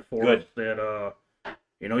 We're going to enforce that,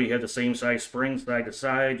 you have the same size springs side to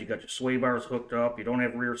side. You got your sway bars hooked up. You don't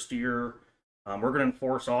have rear steer. We're going to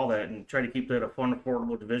enforce all that and try to keep that a fun,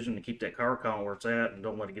 affordable division to keep that car count where it's at and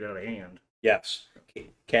don't let it get out of hand. Yes.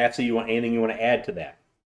 Cassie, anything you want to add to that?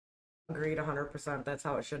 Agreed 100%. That's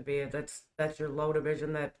how it should be. That's your low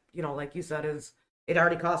division that, like you said, it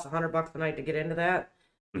already costs $100 a night to get into that.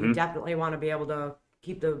 Mm-hmm. You definitely want to be able to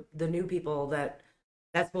keep the new people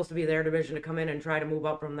that's supposed to be their division to come in and try to move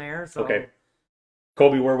up from there. So Okay.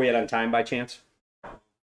 Kobe, where are we at on time by chance?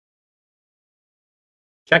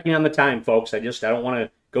 Checking on the time, folks. I don't want to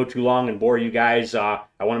go too long and bore you guys. I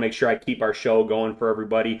want to make sure I keep our show going for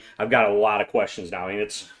everybody. I've got a lot of questions now. I mean,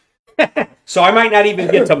 it's so I might not even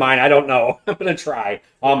get to mine. I don't know. I'm gonna try.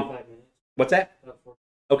 5 minutes. What's that?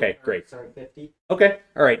 Okay, great. Sorry, 50. Okay,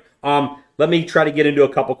 all right. Let me try to get into a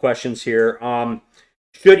couple questions here.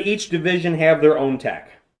 Should each division have their own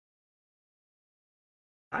tech?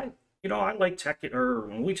 I like tech, or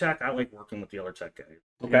when we tech, I like working with the other tech guys.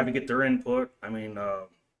 Okay. To get their input. I mean,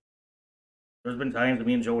 there's been times that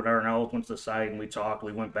me and Joe Darnell went to the side and we talked.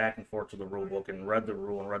 We went back and forth to the rule book and read the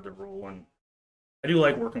rule. And I do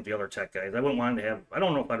like working with the other tech guys. I don't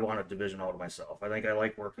know if I'd want a division all to myself. I think I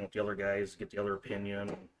like working with the other guys, get the other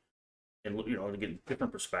opinion, and to get a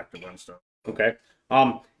different perspective on stuff. Okay.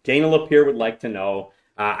 Dana Lapeer would like to know,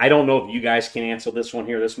 I don't know if you guys can answer this one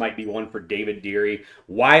here. This might be one for David Deary.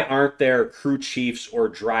 Why aren't there crew chiefs or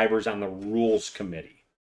drivers on the rules committee?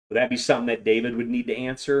 Would that be something that David would need to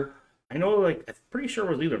answer? I know, I'm pretty sure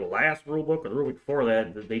it was either the last rule book or the rule book before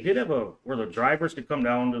that. They did have where the drivers could come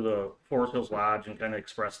down to the Forest Hills Lodge and kind of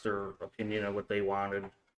express their opinion of what they wanted.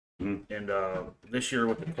 Mm-hmm. And this year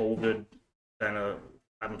with the COVID,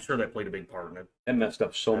 I'm sure that played a big part in it. That messed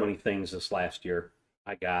up so many things this last year.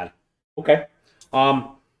 My God. Okay.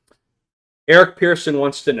 Eric Pearson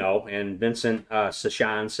wants to know, and Vincent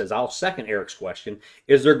Sashan says, I'll second Eric's question.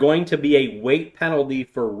 Is there going to be a weight penalty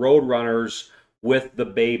for road runners with the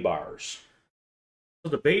bay bars? So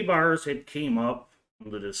the bay bars had came up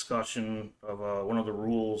in the discussion of one of the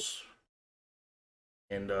rules,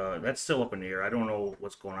 and that's still up in the air. I don't know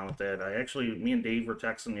what's going on with that. Me and Dave were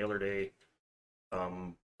texting the other day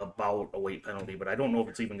about a weight penalty, but I don't know if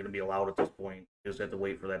it's even going to be allowed at this point. You just have to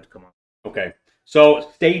wait for that to come up. Okay. So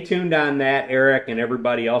stay tuned on that, Eric, and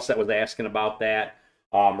everybody else that was asking about that.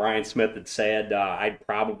 Ryan Smith had said I'd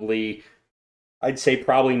say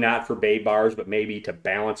probably not for bay bars, but maybe to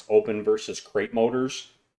balance open versus crate motors.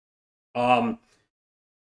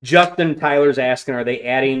 Justin Tyler's asking, are they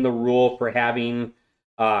adding the rule for having,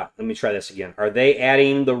 let me try this again. Are they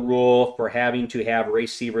adding the rule for having to have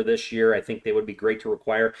receiver this year? I think they would be great to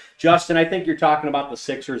require. Justin, I think you're talking about the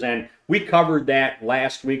Sixers, and we covered that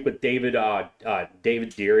last week with David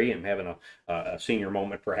Deary. I'm having a senior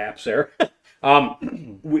moment perhaps there.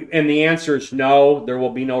 And the answer is no. There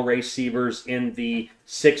will be no receivers in the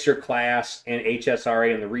Sixer class and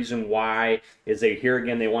HSRA, and the reason why is they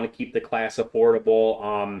want to keep the class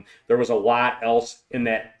affordable. There was a lot else in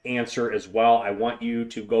that answer as well. I want you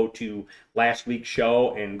to go to last week's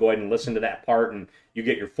show and go ahead and listen to that part, and you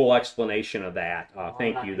get your full explanation of that.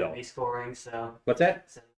 Thank you, though. Be scoring, so. What's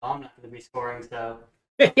that? So I'm not going to be scoring, so.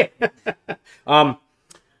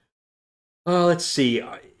 Let's see.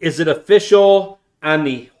 Is it official on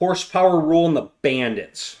the horsepower rule in the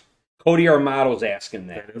Bandits? Cody Armato's asking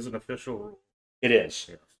that. That is an official rule. It is.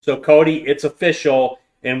 Yes. So, Cody, it's official.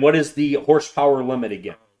 And what is the horsepower limit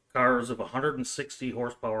again? Cars of 160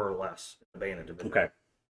 horsepower or less in the Bandit division. Okay.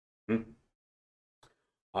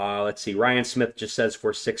 Let's see. Ryan Smith just says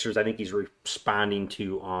for Sixers. I think he's responding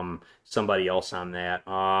to somebody else on that.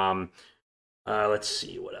 Let's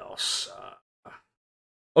see what else.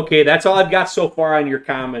 Okay, that's all I've got so far on your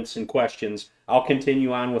comments and questions. I'll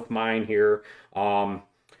continue on with mine here. Let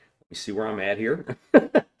me see where I'm at here.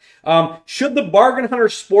 Should the Bargain Hunter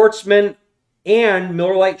Sportsman and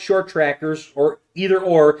Miller Lite Short Trackers, or either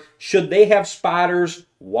or, should they have spotters?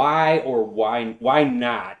 Why or why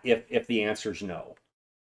not? If the answer is no.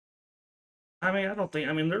 I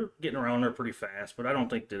mean, they're getting around there pretty fast, but I don't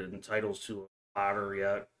think that it entitles to a spotter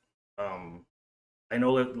yet. I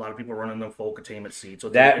know that a lot of people are running them full containment seats. So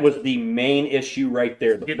that was the main issue right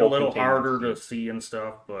there. It's getting a little harder to see and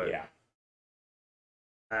stuff, but yeah.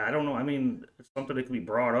 I don't know. I mean, it's something that can be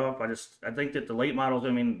brought up. I think that the late models, I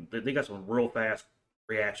mean, they got some real fast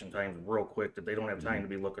reaction times, real quick, that they don't have time to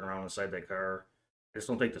be looking around inside that car. I just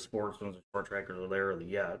don't think the Sportsmans and Short Trackers are there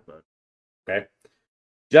yet. But okay.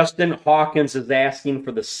 Justin Hawkins is asking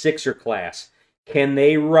for the Sixer class. Can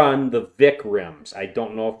they run the Vic rims? I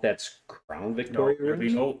don't know if that's Crown Victoria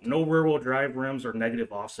rims. There'll be no rear-wheel drive rims or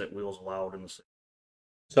negative offset wheels allowed in the Sixer.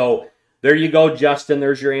 So there you go, Justin.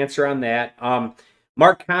 There's your answer on that.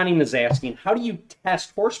 Mark Conning is asking, how do you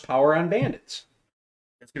test horsepower on Bandits?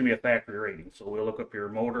 It's going to be a factory rating. So we'll look up your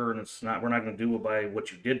motor, and we're not going to do it by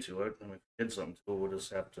what you did to it. And if you did something to it, we'll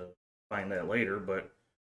just have to find that later. But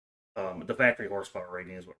the factory horsepower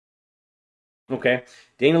rating is what. Okay.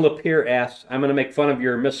 Dana Lapierre asks, I'm going to make fun of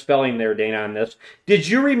your misspelling there, Dana, on this. Did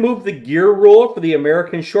you remove the gear rule for the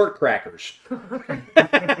American Short Trackers?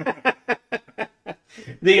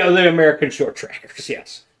 The American Short Trackers,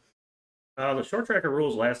 yes. The Short Tracker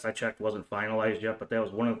rules, last I checked, wasn't finalized yet, but that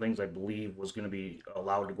was one of the things I believe was going to be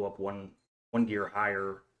allowed to go up one gear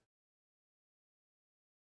higher.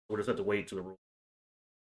 We'll just have to wait to the rule.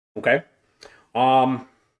 Okay. Let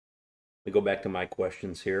me go back to my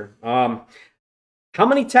questions here. How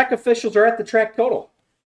many tech officials are at the track total?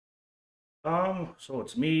 So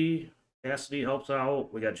it's me, Cassidy helps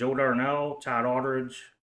out. We got Joe Darnell, Todd Aldridge,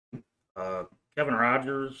 Kevin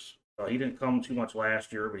Rogers. He didn't come too much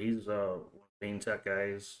last year, but he's one of the main tech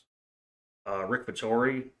guys. Rick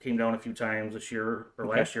Vittori came down a few times this year or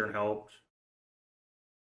last year and helped.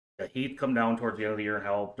 He'd come down towards the end of the year and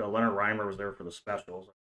helped. Leonard Reimer was there for the specials.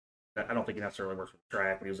 I don't think he necessarily works for the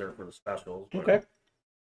track, but he was there for the specials. But... Okay.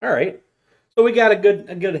 All right. So we got a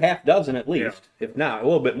good half dozen at least, if not a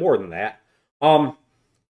little bit more than that.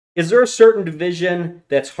 Is there a certain division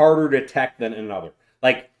that's harder to tech than another?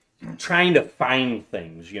 Like trying to find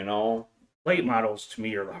things, you know? Late models to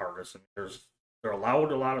me are the hardest. They're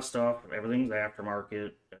allowed a lot of stuff. Everything's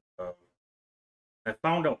aftermarket. I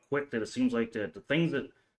found out quick that it seems like the things that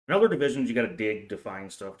in other divisions you got to dig to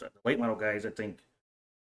find stuff. The late model guys, I think,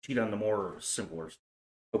 cheat on the more simpler stuff.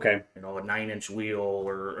 Okay. You know, a 9-inch wheel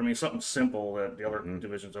or something simple that the other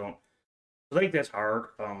divisions don't. So I think that's hard.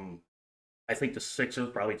 I think the Sixers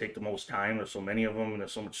probably take the most time. There's so many of them, and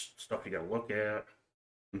there's so much stuff you got to look at.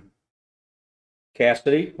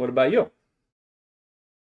 Cassidy, what about you?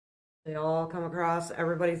 They all come across.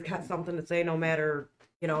 Everybody's got something to say, no matter,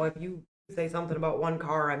 if you say something about one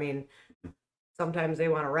car, I mean, sometimes they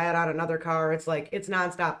want to rat on another car. It's like, it's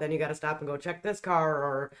nonstop. Then you got to stop and go check this car.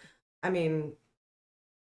 Or, I mean,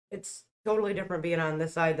 it's totally different being on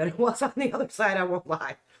this side than it was on the other side. I won't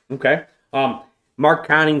lie. Okay. Mark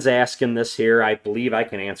Conning's asking this here. I believe I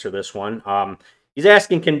can answer this one. He's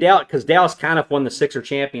asking, because Dallas Conniff won the Sixer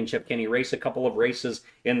championship, can he race a couple of races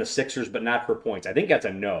in the Sixers but not for points? I think that's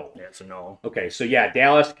a no. Yeah, it's a no. Okay, so yeah,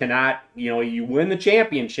 Dallas cannot, you win the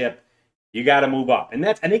championship, you got to move up. And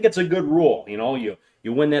I think it's a good rule. You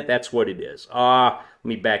win that, that's what it is. Let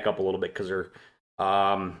me back up a little bit because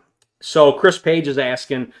so Chris Page is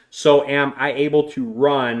asking, so am I able to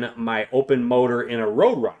run my open motor in a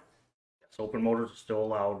road run? Yes, open motors are still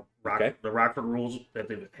allowed. Okay. The Rockford rules that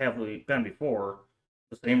they've heavily been before,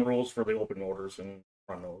 the same rules for the open motors and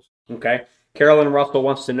run those. Okay. Carolyn Russell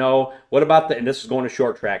wants to know, what about and this is going to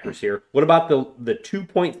short trackers here, what about the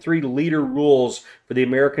 2.3 liter rules for the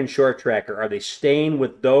American short tracker? Are they staying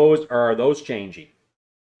with those or are those changing?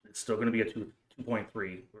 It's still going to be a 2.3.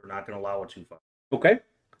 We're not going to allow a 2.5. Okay.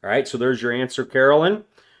 All right. So there's your answer, Carolyn.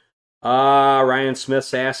 Ryan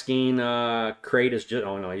Smith's asking, Crate is just,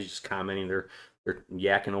 oh no, he's just commenting. They're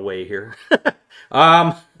yakking away here.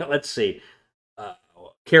 Let's see.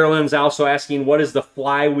 Carolyn's also asking, what is the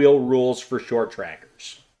flywheel rules for short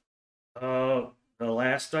trackers? The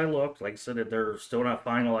last I looked, like I said, they're still not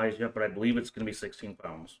finalized yet, but I believe it's going to be 16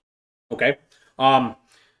 pounds. Okay.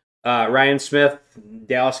 Ryan Smith,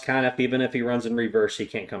 Dallas Conniff, even if he runs in reverse, he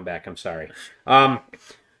can't come back. I'm sorry.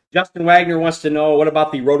 Justin Wagner wants to know, what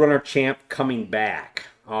about the Roadrunner champ coming back?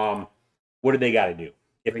 What do they got to do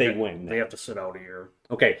if they win? They have to sit out a year.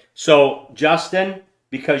 Okay, so Justin,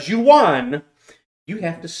 because you won, you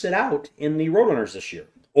have to sit out in the Roadrunners this year.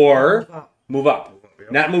 Or move up.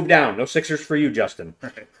 Yep. Not move down. No Sixers for you, Justin.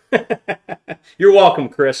 You're welcome,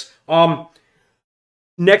 Chris.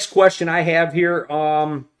 Next question I have here.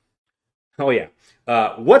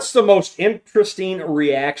 What's the most interesting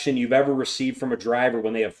reaction you've ever received from a driver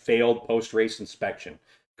when they have failed post-race inspection?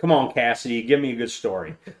 Come on, Cassidy, give me a good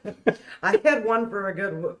story. I had one for a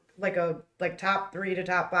good, like top 3 to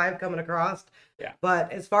top 5 coming across. Yeah.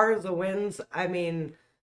 But as far as the wins, I mean,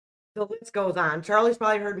 the list goes on. Charlie's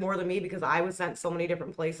probably heard more than me because I was sent so many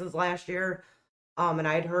different places last year. And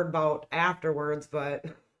I'd heard about afterwards, but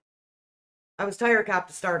I was tire cop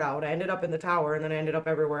to start out. I ended up in the tower and then I ended up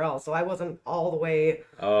everywhere else. So I wasn't all the way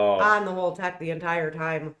on the whole tech the entire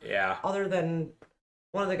time. Yeah. Other than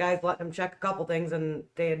one of the guys let him check a couple things, and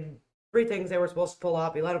they had 3 things they were supposed to pull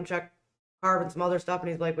off. He let him check carb and some other stuff, and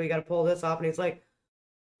he's like, well, you got to pull this off. And he's like,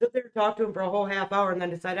 sit there, talk to him for a whole half hour, and then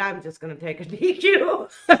decide, I'm just going to take a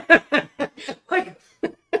DQ. Like,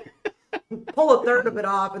 pull a third of it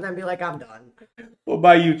off, and then be like, I'm done. What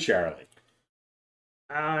about you, Charlie?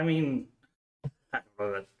 I mean, a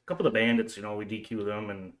couple of the bandits, we DQ them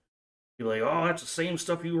and be like, oh, that's the same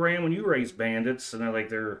stuff you ran when you raced bandits. And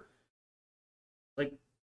they're like,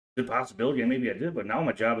 good possibility, and maybe I did, but now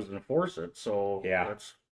my job is to enforce it. So yeah,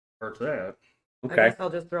 that's part to that. Okay. I guess I'll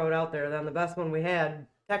just throw it out there then. The best one we had,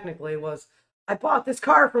 technically, was, I bought this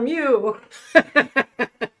car from you.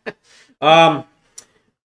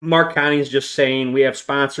 Mark Connie's just saying, we have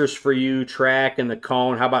sponsors for you, track and the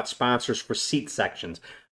cone. How about sponsors for seat sections?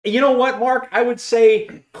 You know what, Mark? I would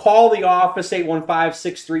say call the office,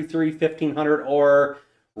 815-633-1500, or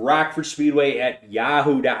Rockford Speedway at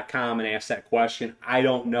yahoo.com and ask that question. I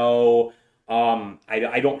don't know.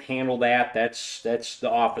 I don't handle that. That's the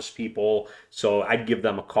office people, so I'd give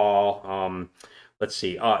them a call. Let's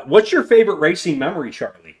see. What's your favorite racing memory,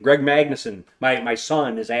 Charlie? Greg Magnuson, my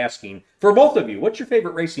son, is asking. For both of you, what's your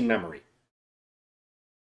favorite racing memory?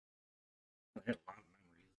 I had a lot of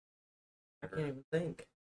memories. I can't even think.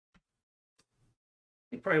 I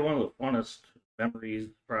think probably one of the funnest memories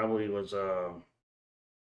probably was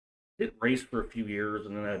did race for a few years,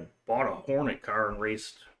 and then I bought a Hornet car and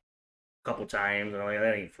raced a couple times, and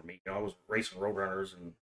that ain't for me. I was racing Roadrunners,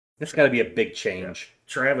 and That's got to be a big change.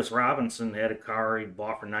 Travis Robinson had a car he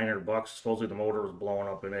bought for $900. Supposedly the motor was blowing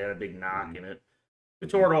up and it had a big knock in it. We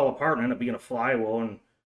tore it all apart and ended up being a flywheel, and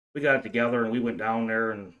we got it together and we went down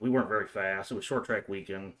there, and we weren't very fast. It was short track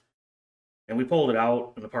weekend. And we pulled it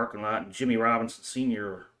out in the parking lot, and Jimmy Robinson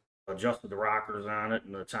Sr. adjusted the rockers on it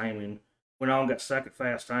and the timing. Went out and got second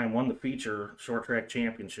fast time, won the feature short track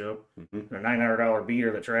championship. Mm-hmm. A $900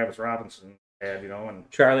 beater that Travis Robinson had,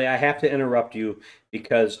 and Charlie, I have to interrupt you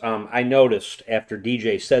because I noticed after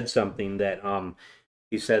DJ said something that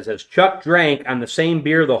he says, has Chuck drank on the same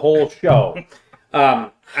beer the whole show?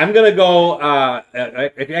 I'm going to go,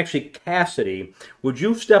 actually, Cassidy, would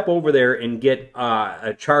you step over there and get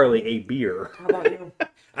Charlie a beer? How about you?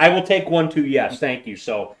 I will take one too, yes, thank you.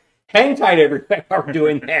 So hang tight, everybody, while we're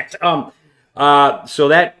doing that. So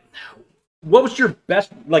that, what was your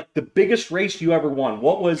best, like the biggest race you ever won?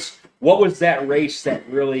 What was that race that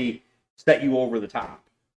really set you over the top?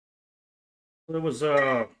 It was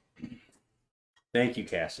Thank you,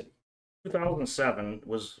 Cassidy. 2007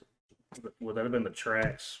 would that have been the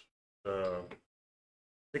track's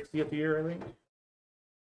 60th year, I think.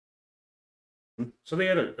 So they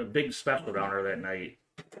had a big special down there that night,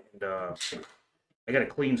 and I got a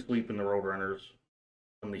clean sweep in the Roadrunners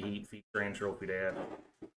from the Heat Feature Trophy Dad,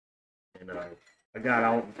 and I got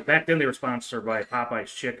out. Back then they were sponsored by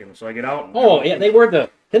Popeye's Chicken, so I get out. And Oh yeah, didn't they wear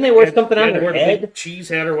something on their the head? big cheese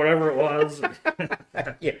head or whatever it was.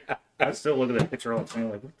 Yeah. I still look at that picture all the time,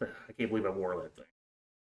 like, what the? I can't believe I wore that thing.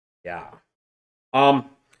 Yeah.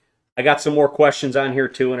 I got some more questions on here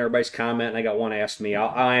too, and everybody's commenting. I got one asked me.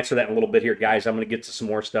 I'll answer that in a little bit here, guys. I'm going to get to some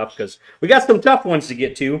more stuff because we got some tough ones to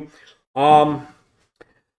get to.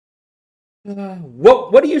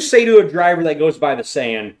 What do you say to a driver that goes by the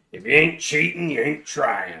saying, "If you ain't cheating, you ain't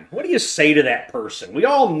trying"? What do you say to that person? We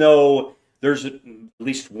all know there's at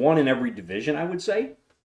least one in every division, I would say.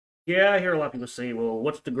 Yeah, I hear a lot of people say, well,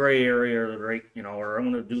 what's the gray area or the gray, or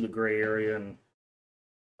I'm going to do the gray area. And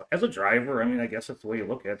as a driver, I mean, I guess that's the way you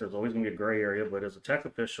look at it. There's always going to be a gray area, but as a tech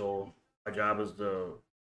official, my job is to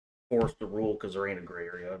force the rule because there ain't a gray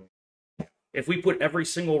area. If we put every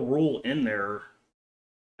single rule in there,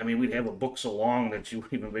 I mean, we'd have a book so long that you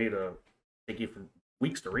wouldn't even be able to take you for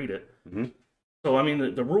weeks to read it. Mm-hmm. So, I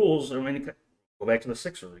mean, the rules, I mean, go back to the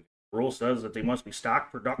Sixers. The rule says that they must be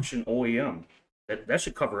stock production OEM. That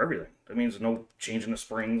should cover everything. That means no changing the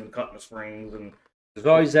springs and cutting the springs. And There's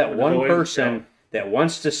always that There's one always- person that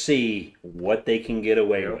wants to see what they can get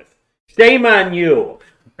away with. Shame on you.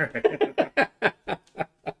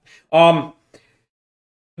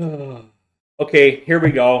 Okay, here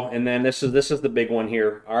we go. And then this is the big one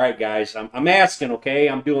here. All right, guys, I'm asking, okay?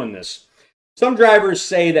 I'm doing this. Some drivers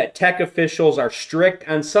say that tech officials are strict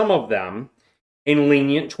on some of them and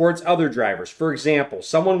lenient towards other drivers. For example,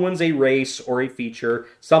 someone wins a race or a feature,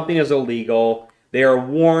 something is illegal, they are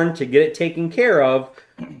warned to get it taken care of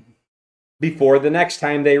before the next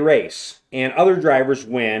time they race. And other drivers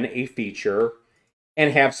win a feature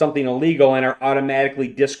and have something illegal and are automatically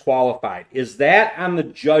disqualified. Is that on the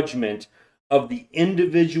judgment of the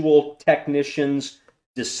individual technician's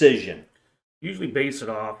decision? usually base it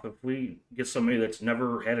off if we get somebody that's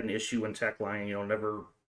never had an issue in tech line, never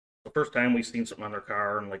the first time we've seen something on their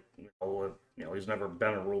car and he's never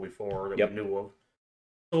been a rule before that we knew of.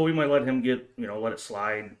 So we might let him let it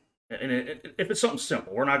slide. And if it's something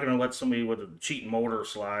simple, we're not going to let somebody with a cheating motor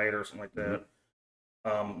slide or something like that.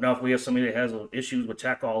 Now, if we have somebody that has issues with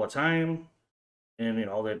tech all the time, and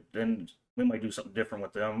then we might do something different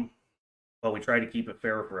with them. But we try to keep it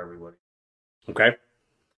fair for everybody. Okay.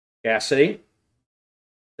 Cassidy,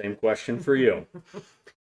 same question for you.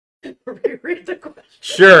 Reread the question.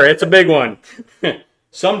 Sure, it's a big one.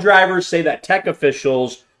 Some drivers say that tech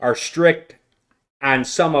officials are strict on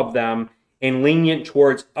some of them and lenient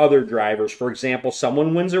towards other drivers. For example,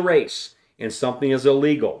 someone wins a race and something is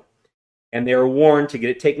illegal, and they are warned to get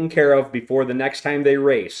it taken care of before the next time they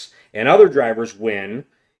race. And other drivers win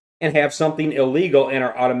and have something illegal and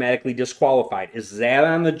are automatically disqualified. Is that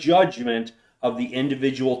on the judgment of the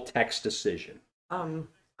individual tech's decision? On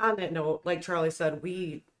that note, like Charlie said,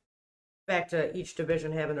 back to each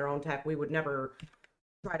division having their own tech, we would never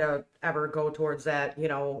try to ever go towards that.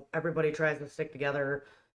 Everybody tries to stick together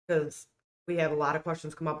because we have a lot of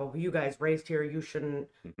questions come up of, you guys raced here, you shouldn't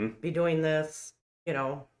be doing this,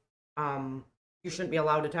 you shouldn't be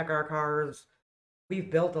allowed to tech our cars.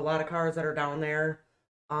 We've built a lot of cars that are down there.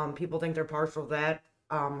 People think they're partial to that.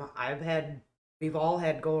 We've all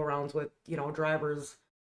had go-arounds with, drivers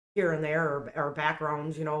here and there or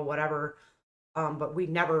backgrounds, whatever. But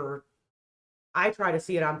I try to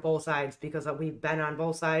see it on both sides because we've been on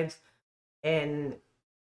both sides, and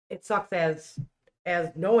it sucks as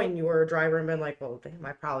knowing you were a driver and been like, well, damn,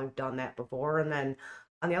 I probably done that before. And then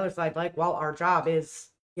on the other side, like, well, our job is,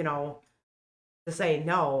 to say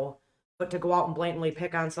no, but to go out and blatantly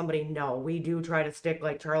pick on somebody, no. We do try to stick,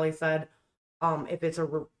 like Charlie said. If it's a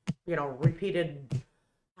repeated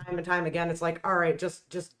time and time again, it's like, all right,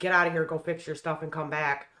 just get out of here, go fix your stuff and come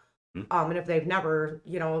back. And if they've never,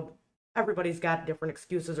 everybody's got different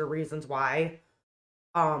excuses or reasons why.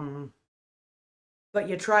 But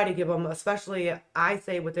you try to give them, especially I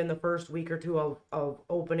say within the first week or two of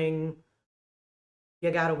opening,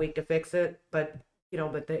 you got a week to fix it, but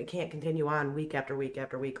it can't continue on week after week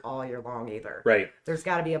after week all year long either. Right. There's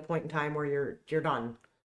got to be a point in time where you're done.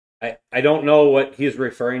 I don't know what he's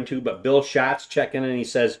referring to, but Bill Schatz checking in and he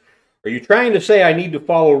says, Are you trying to say I need to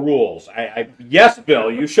follow rules? Yes,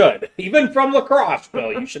 Bill, you should. Even from lacrosse,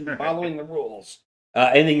 Bill, you should be following the rules.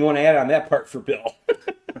 Anything you want to add on that part for Bill?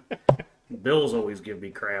 Bill's always give me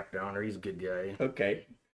crap down there. He's a good guy. Okay.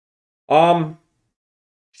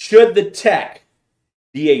 Should the tech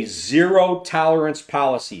be a zero tolerance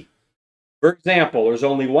policy? For example, there's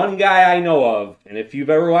only one guy I know of, and if you've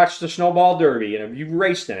ever watched the Snowball Derby and if you've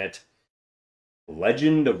raced in it, the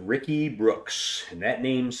legend of Ricky Brooks, and that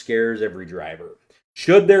name scares every driver.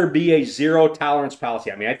 Should there be a zero tolerance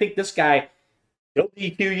policy? I mean, I think this guy, he'll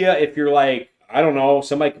DQ you if you're like, I don't know,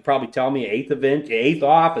 somebody could probably tell me eighth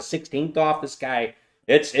off, a 16th off. This guy,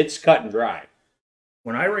 it's cut and dry.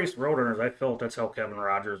 When I raced Roadrunners, I felt that's how Kevin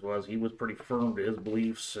Rogers was. He was pretty firm to his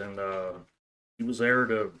beliefs, and he was there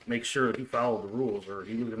to make sure that he followed the rules, or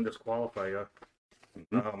he was going to disqualify you.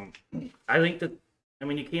 I think that, I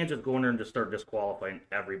mean, you can't just go in there and just start disqualifying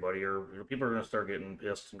everybody, or people are going to start getting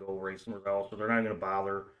pissed and go race somewhere else, so they're not going to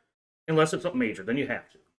bother, unless it's something major. Then you have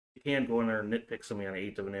to. You can't go in there and nitpick somebody on an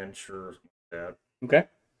eighth of an inch or something like that. Okay.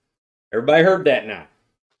 Everybody heard that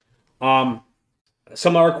now.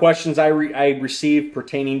 Some other questions I received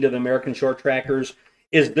pertaining to the American Short Trackers.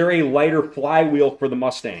 Is there a lighter flywheel for the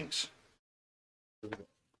Mustangs?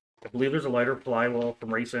 I believe there's a lighter flywheel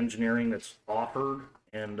from Race Engineering that's offered,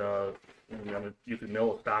 and you can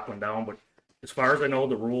mill a stock one down, but as far as I know,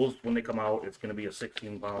 the rules, when they come out, it's going to be a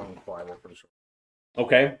 16-pound flywheel for the short.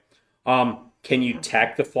 Okay. Can you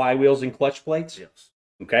tack the flywheels and clutch plates? Yes.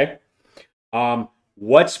 Okay.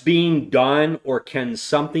 What's being done, or can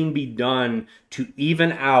something be done to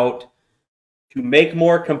even out, to make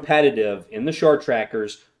more competitive in the short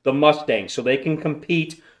trackers, the Mustangs, so they can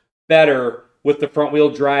compete better with the front wheel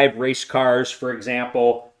drive race cars, for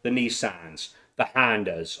example, the Nissans, the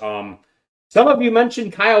Hondas. Some of you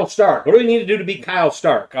mentioned Kyle Stark. What do we need to do to beat Kyle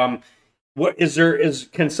Stark? Can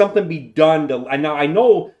something be done to, I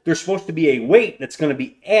know there's supposed to be a weight that's going to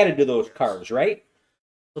be added to those cars, right?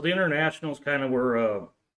 So the Internationals kind of were,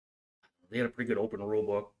 they had a pretty good open rule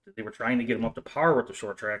book. They were trying to get them up to par with the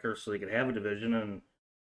short trackers so they could have a division, and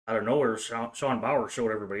out of nowhere, Sean Bauer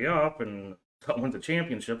showed everybody up and won the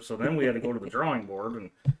championship, so then we had to go to the drawing board, and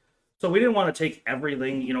so we didn't want to take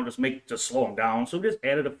everything, just slow them down, so we just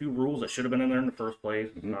added a few rules that should have been in there in the first place.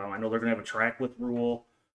 I know they're going to have a track width rule.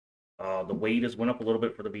 The weight has went up a little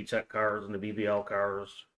bit for the VTEC cars and the BBL cars.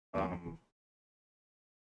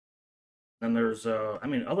 Then there's, other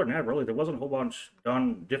than that, really, there wasn't a whole bunch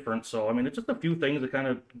done different. So, it's just a few things to kind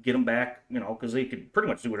of get them back, because they could pretty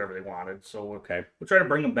much do whatever they wanted. So, Okay. we'll try to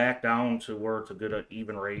bring them back down to where it's a good,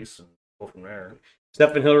 even race and go from there.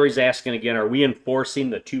 Stephen Hillary's asking again, are we enforcing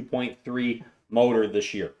the 2.3 motor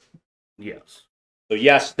this year? Yes. So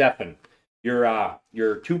yes, Stephen, your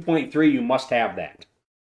 2.3, you must have that.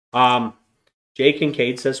 Jay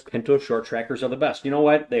Kincaid says Pinto short trackers are the best. You know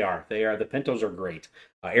what? They are. The Pintos are great.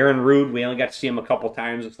 Aaron Rude, we only got to see him a couple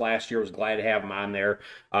times this last year. Was glad to have him on there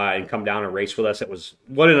and come down and race with us. That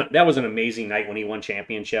was an amazing night when he won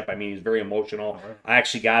championship. He's very emotional. I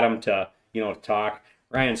actually got him to talk.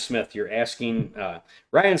 Ryan Smith, you're asking.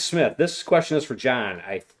 Ryan Smith, this question is for John.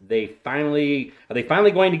 Are they finally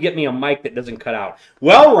going to get me a mic that doesn't cut out?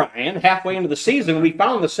 Well, Ryan, halfway into the season, we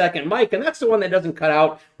found the second mic, and that's the one that doesn't cut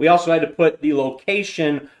out. We also had to put the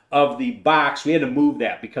location of the box. We had to move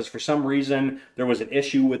that because for some reason there was an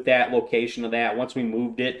issue with that location of that. Once we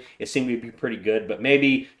moved it, it seemed to be pretty good. But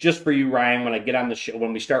maybe just for you, Ryan, when I get on the show,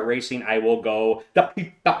 when we start racing, I will go,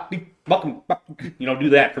 do that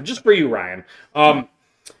for you, Ryan.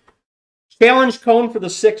 Challenge cone for the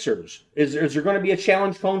Sixers. Is there going to be a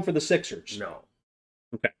challenge cone for the Sixers? No.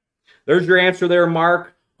 Okay. There's your answer there,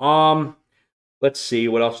 Mark. Let's see.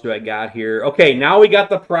 What else do I got here? Okay, now we got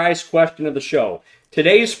the prize question of the show.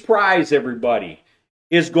 Today's prize, everybody,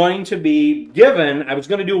 is going to be given. I was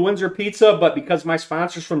going to do Windsor Pizza, but because my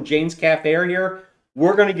sponsors from Jane's Cafe are here,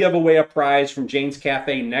 we're going to give away a prize from Jane's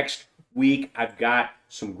Cafe next week. I've got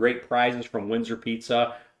some great prizes from Windsor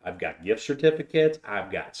Pizza. I've got gift certificates,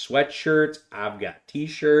 I've got sweatshirts, I've got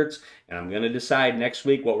t-shirts, and I'm going to decide next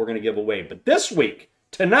week what we're going to give away. But this week,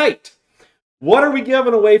 tonight, what are we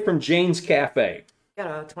giving away from Jane's Cafe?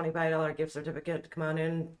 Got a $25 gift certificate. Come on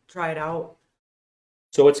in, try it out.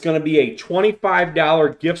 So it's going to be a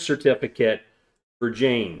 $25 gift certificate for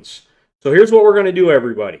Jane's. So here's what we're going to do,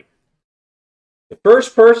 everybody. The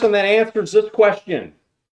first person that answers this question,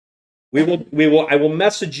 I will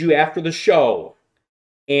message you after the show.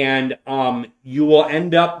 And you will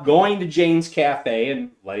end up going to Jane's Cafe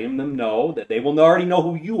and letting them know that they will already know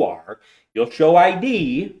who you are. You'll show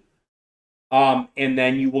ID, and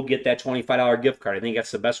then you will get that $25 gift card. I think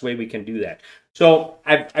that's the best way we can do that. So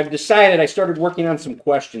I've decided I started working on some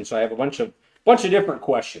questions. So I have a bunch of different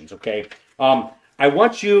questions. Okay. I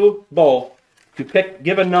want you both to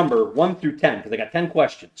give a number 1 through 10 because I got 10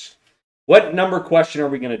 questions. What number question are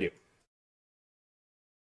we going to do?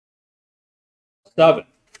 7.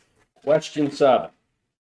 Question 7.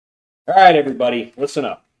 All right, everybody, listen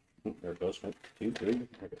up. There it goes. 1, 2, 3. There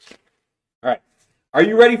it goes. All right. Are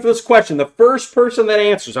you ready for this question? The first person that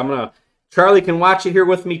answers, Charlie can watch it here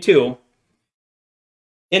with me too.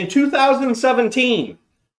 In 2017,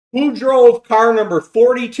 who drove car number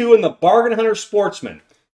 42 in the Bargain Hunter Sportsman?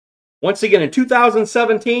 Once again, in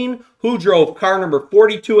 2017, who drove car number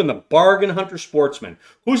 42 in the Bargain Hunter Sportsman?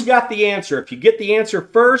 Who's got the answer? If you get the answer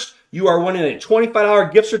first, you are winning a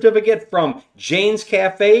 $25 gift certificate from Jane's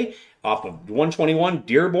Cafe off of 121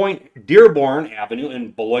 Dearborn Avenue in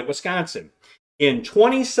Beloit, Wisconsin. In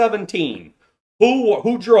 2017,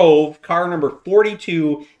 who drove car number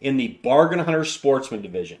 42 in the Bargain Hunter Sportsman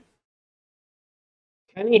division?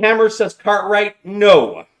 Kenny Hammer says Cartwright.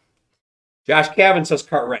 No. Josh Cavan says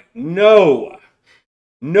Cartwright. No.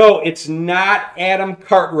 No, it's not Adam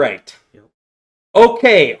Cartwright.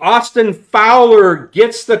 Okay, Austin Fowler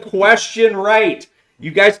gets the question right. You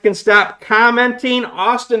guys can stop commenting.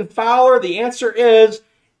 Austin Fowler, the answer is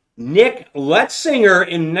Nick Letzinger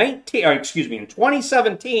in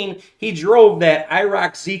 2017. He drove that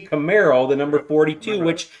IROC Z Camaro, the number 42,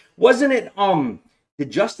 which wasn't it did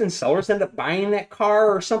Justin Sellers end up buying that car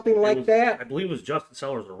or something like that? I believe it was Justin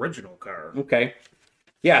Sellers' original car. Okay.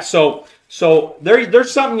 Yeah, so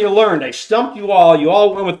there's something you learned. I stumped you all. You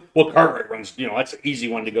all went with, well, Cartwright runs, that's an easy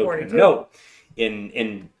one to go to. No.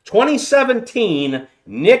 In 2017,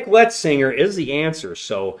 Nick Letzinger is the answer.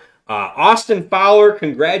 So, Austin Fowler,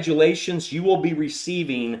 congratulations. You will be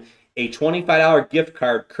receiving a $25 gift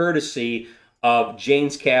card courtesy of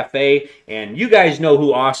Jane's Cafe. And you guys know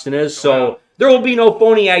who Austin is, so there will be no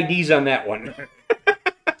phony IDs on that one.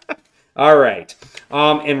 All right.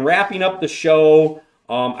 And wrapping up the show,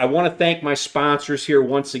 I want to thank my sponsors here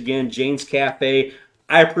once again, Jane's Cafe.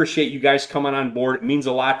 I appreciate you guys coming on board. It means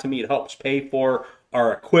a lot to me. It helps pay for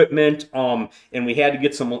our equipment, and we had to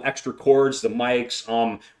get some extra cords, the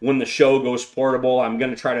mics. When the show goes portable, I'm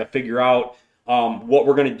going to try to figure out what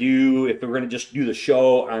we're going to do, if we're going to just do the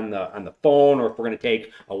show on the phone or if we're going to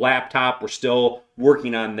take a laptop. We're still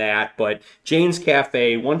working on that. But Jane's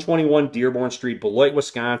Cafe, 121 Dearborn Street, Beloit,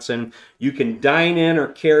 Wisconsin. You can dine in or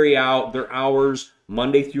carry out. Their hours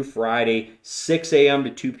Monday through Friday, 6 a.m. to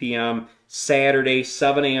 2 p.m., Saturday,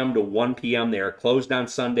 7 a.m. to 1 p.m. They are closed on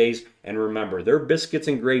Sundays. And remember, their biscuits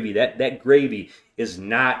and gravy, that gravy is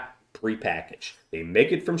not prepackaged. They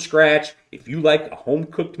make it from scratch. If you like a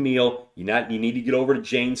home-cooked meal, you need to get over to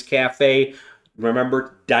Jane's Cafe.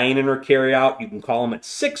 Remember, dine in or carry out. You can call them at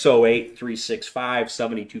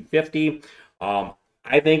 608-365-7250. I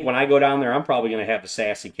think when I go down there, I'm probably going to have the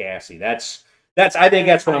Sassy Cassie. I think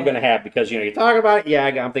that's what I'm going to have because, you talk about it. Yeah,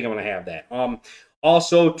 I think I'm going to have that.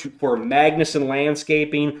 Also, for Magnuson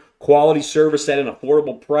Landscaping, quality service at an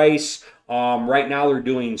affordable price. Right now, they're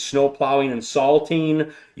doing snow plowing and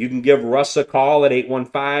salting. You can give Russ a call at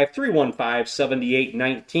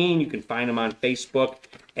 815-315-7819. You can find them on Facebook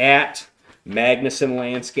at Magnuson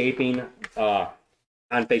Landscaping on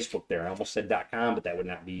Facebook there. I almost said .com, but that would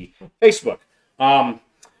not be Facebook. My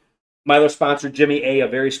other sponsor, Jimmy A. A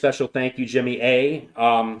very special thank you, Jimmy A.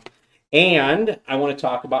 And I want to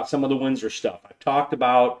talk about some of the Windsor stuff. I've talked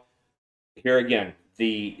about, here again,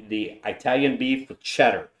 the Italian beef with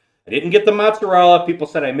cheddar. I didn't get the mozzarella. People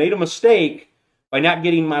said I made a mistake by not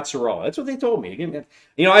getting mozzarella. That's what they told me.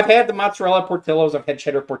 I've had the mozzarella Portillo's. I've had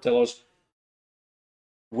cheddar Portillo's.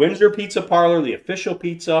 Windsor Pizza Parlor, the official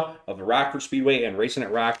pizza of the Rockford Speedway and Racing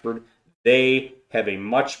at Rockford, they have a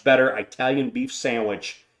much better Italian beef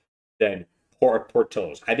sandwich than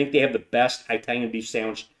Portillo's. I think they have the best Italian beef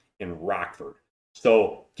sandwich in Rockford.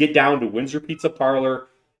 So get down to Windsor Pizza Parlor,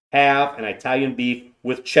 have an Italian beef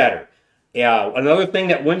with cheddar. Another thing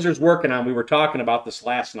that Windsor's working on, we were talking about this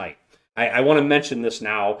last night. I want to mention this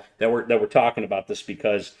now that we're talking about this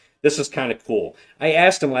because this is kind of cool. I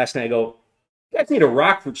asked him last night, I go, you guys need a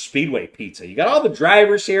Rockford Speedway pizza. You got all the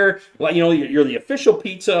drivers here. Well, you're the official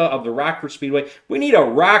pizza of the Rockford Speedway. We need a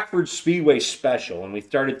Rockford Speedway special. And we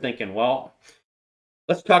started thinking, well,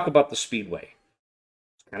 let's talk about the Speedway.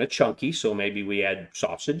 It's kind of chunky, so maybe we add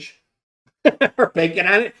sausage or bacon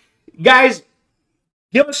on it. Guys,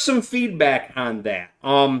 give us some feedback on that.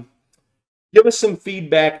 Give us some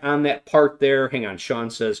feedback on that part there. Hang on, Sean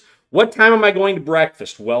says, what time am I going to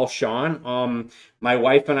breakfast? Well, Sean, my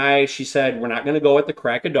wife and I, she said, we're not going to go at the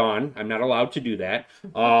crack of dawn. I'm not allowed to do that.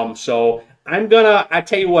 So I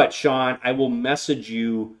tell you what, Sean, I will message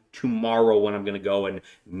you tomorrow when I'm going to go, and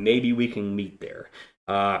maybe we can meet there.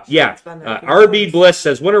 Yeah, It's been there a few RB times. Bliss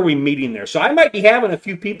says, when are we meeting there? So I might be having a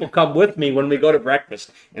few people come with me when we go to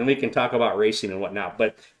breakfast, and we can talk about racing and whatnot.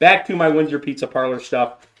 But back to my Windsor Pizza Parlor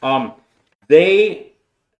stuff. We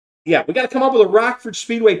got to come up with a Rockford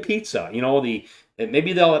Speedway pizza. You know,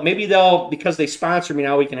 maybe they'll because they sponsor me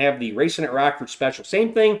now, we can have the Racing at Rockford special.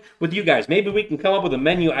 Same thing with you guys. Maybe we can come up with a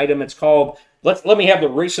menu item. It's called let me have the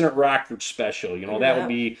Racing at Rockford special. You know, that would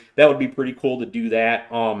be pretty cool to do that.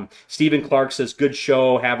 Stephen Clark says, good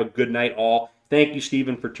show. Have a good night all. Thank you,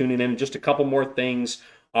 Stephen, for tuning in. Just a couple more things.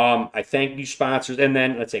 I thank you, sponsors. And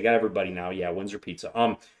then let's see, I got everybody now. Yeah, Windsor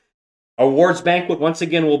Pizza. Awards banquet once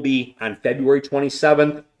again will be on February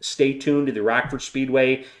 27th. Stay tuned to the Rockford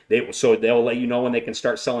Speedway. They'll let you know when they can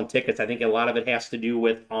start selling tickets. I think a lot of it has to do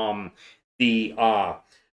with the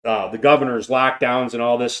governor's lockdowns and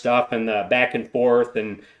all this stuff and the back and forth.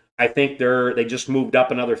 And I think they just moved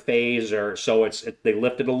up another phase, or so they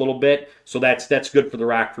lifted a little bit. So that's good for the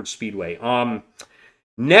Rockford Speedway.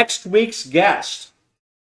 Next week's guest,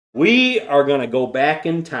 we are going to go back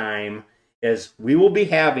in time, as we will be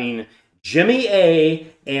having Jimmy A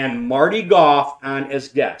and Marty Goff on as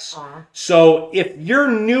guests. So if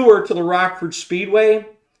you're newer to the Rockford Speedway,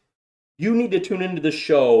 you need to tune into the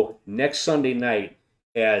show next Sunday night,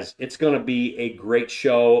 as it's going to be a great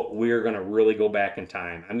show. We're going to really go back in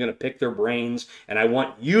time. I'm going to pick their brains, and I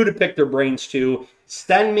want you to pick their brains too.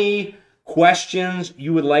 Send me questions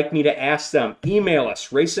you would like me to ask them. Email us,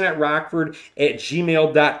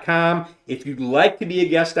 racingatrockford@gmail.com. If you'd like to be a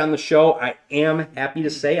guest on the show, I am happy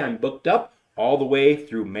to say I'm booked up all the way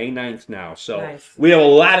through May 9th now. So Nice. we have a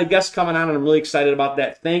lot of guests coming on, and I'm really excited about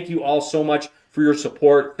that. Thank you all so much for your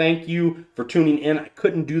support. Thank you for tuning in. I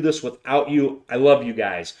couldn't do this without you. I love you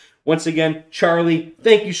guys. Once again, Charlie,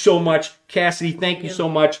 thank you so much. Cassidy, thank you so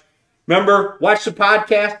much. Remember, watch the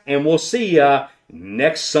podcast, and we'll see you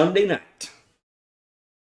next Sunday night.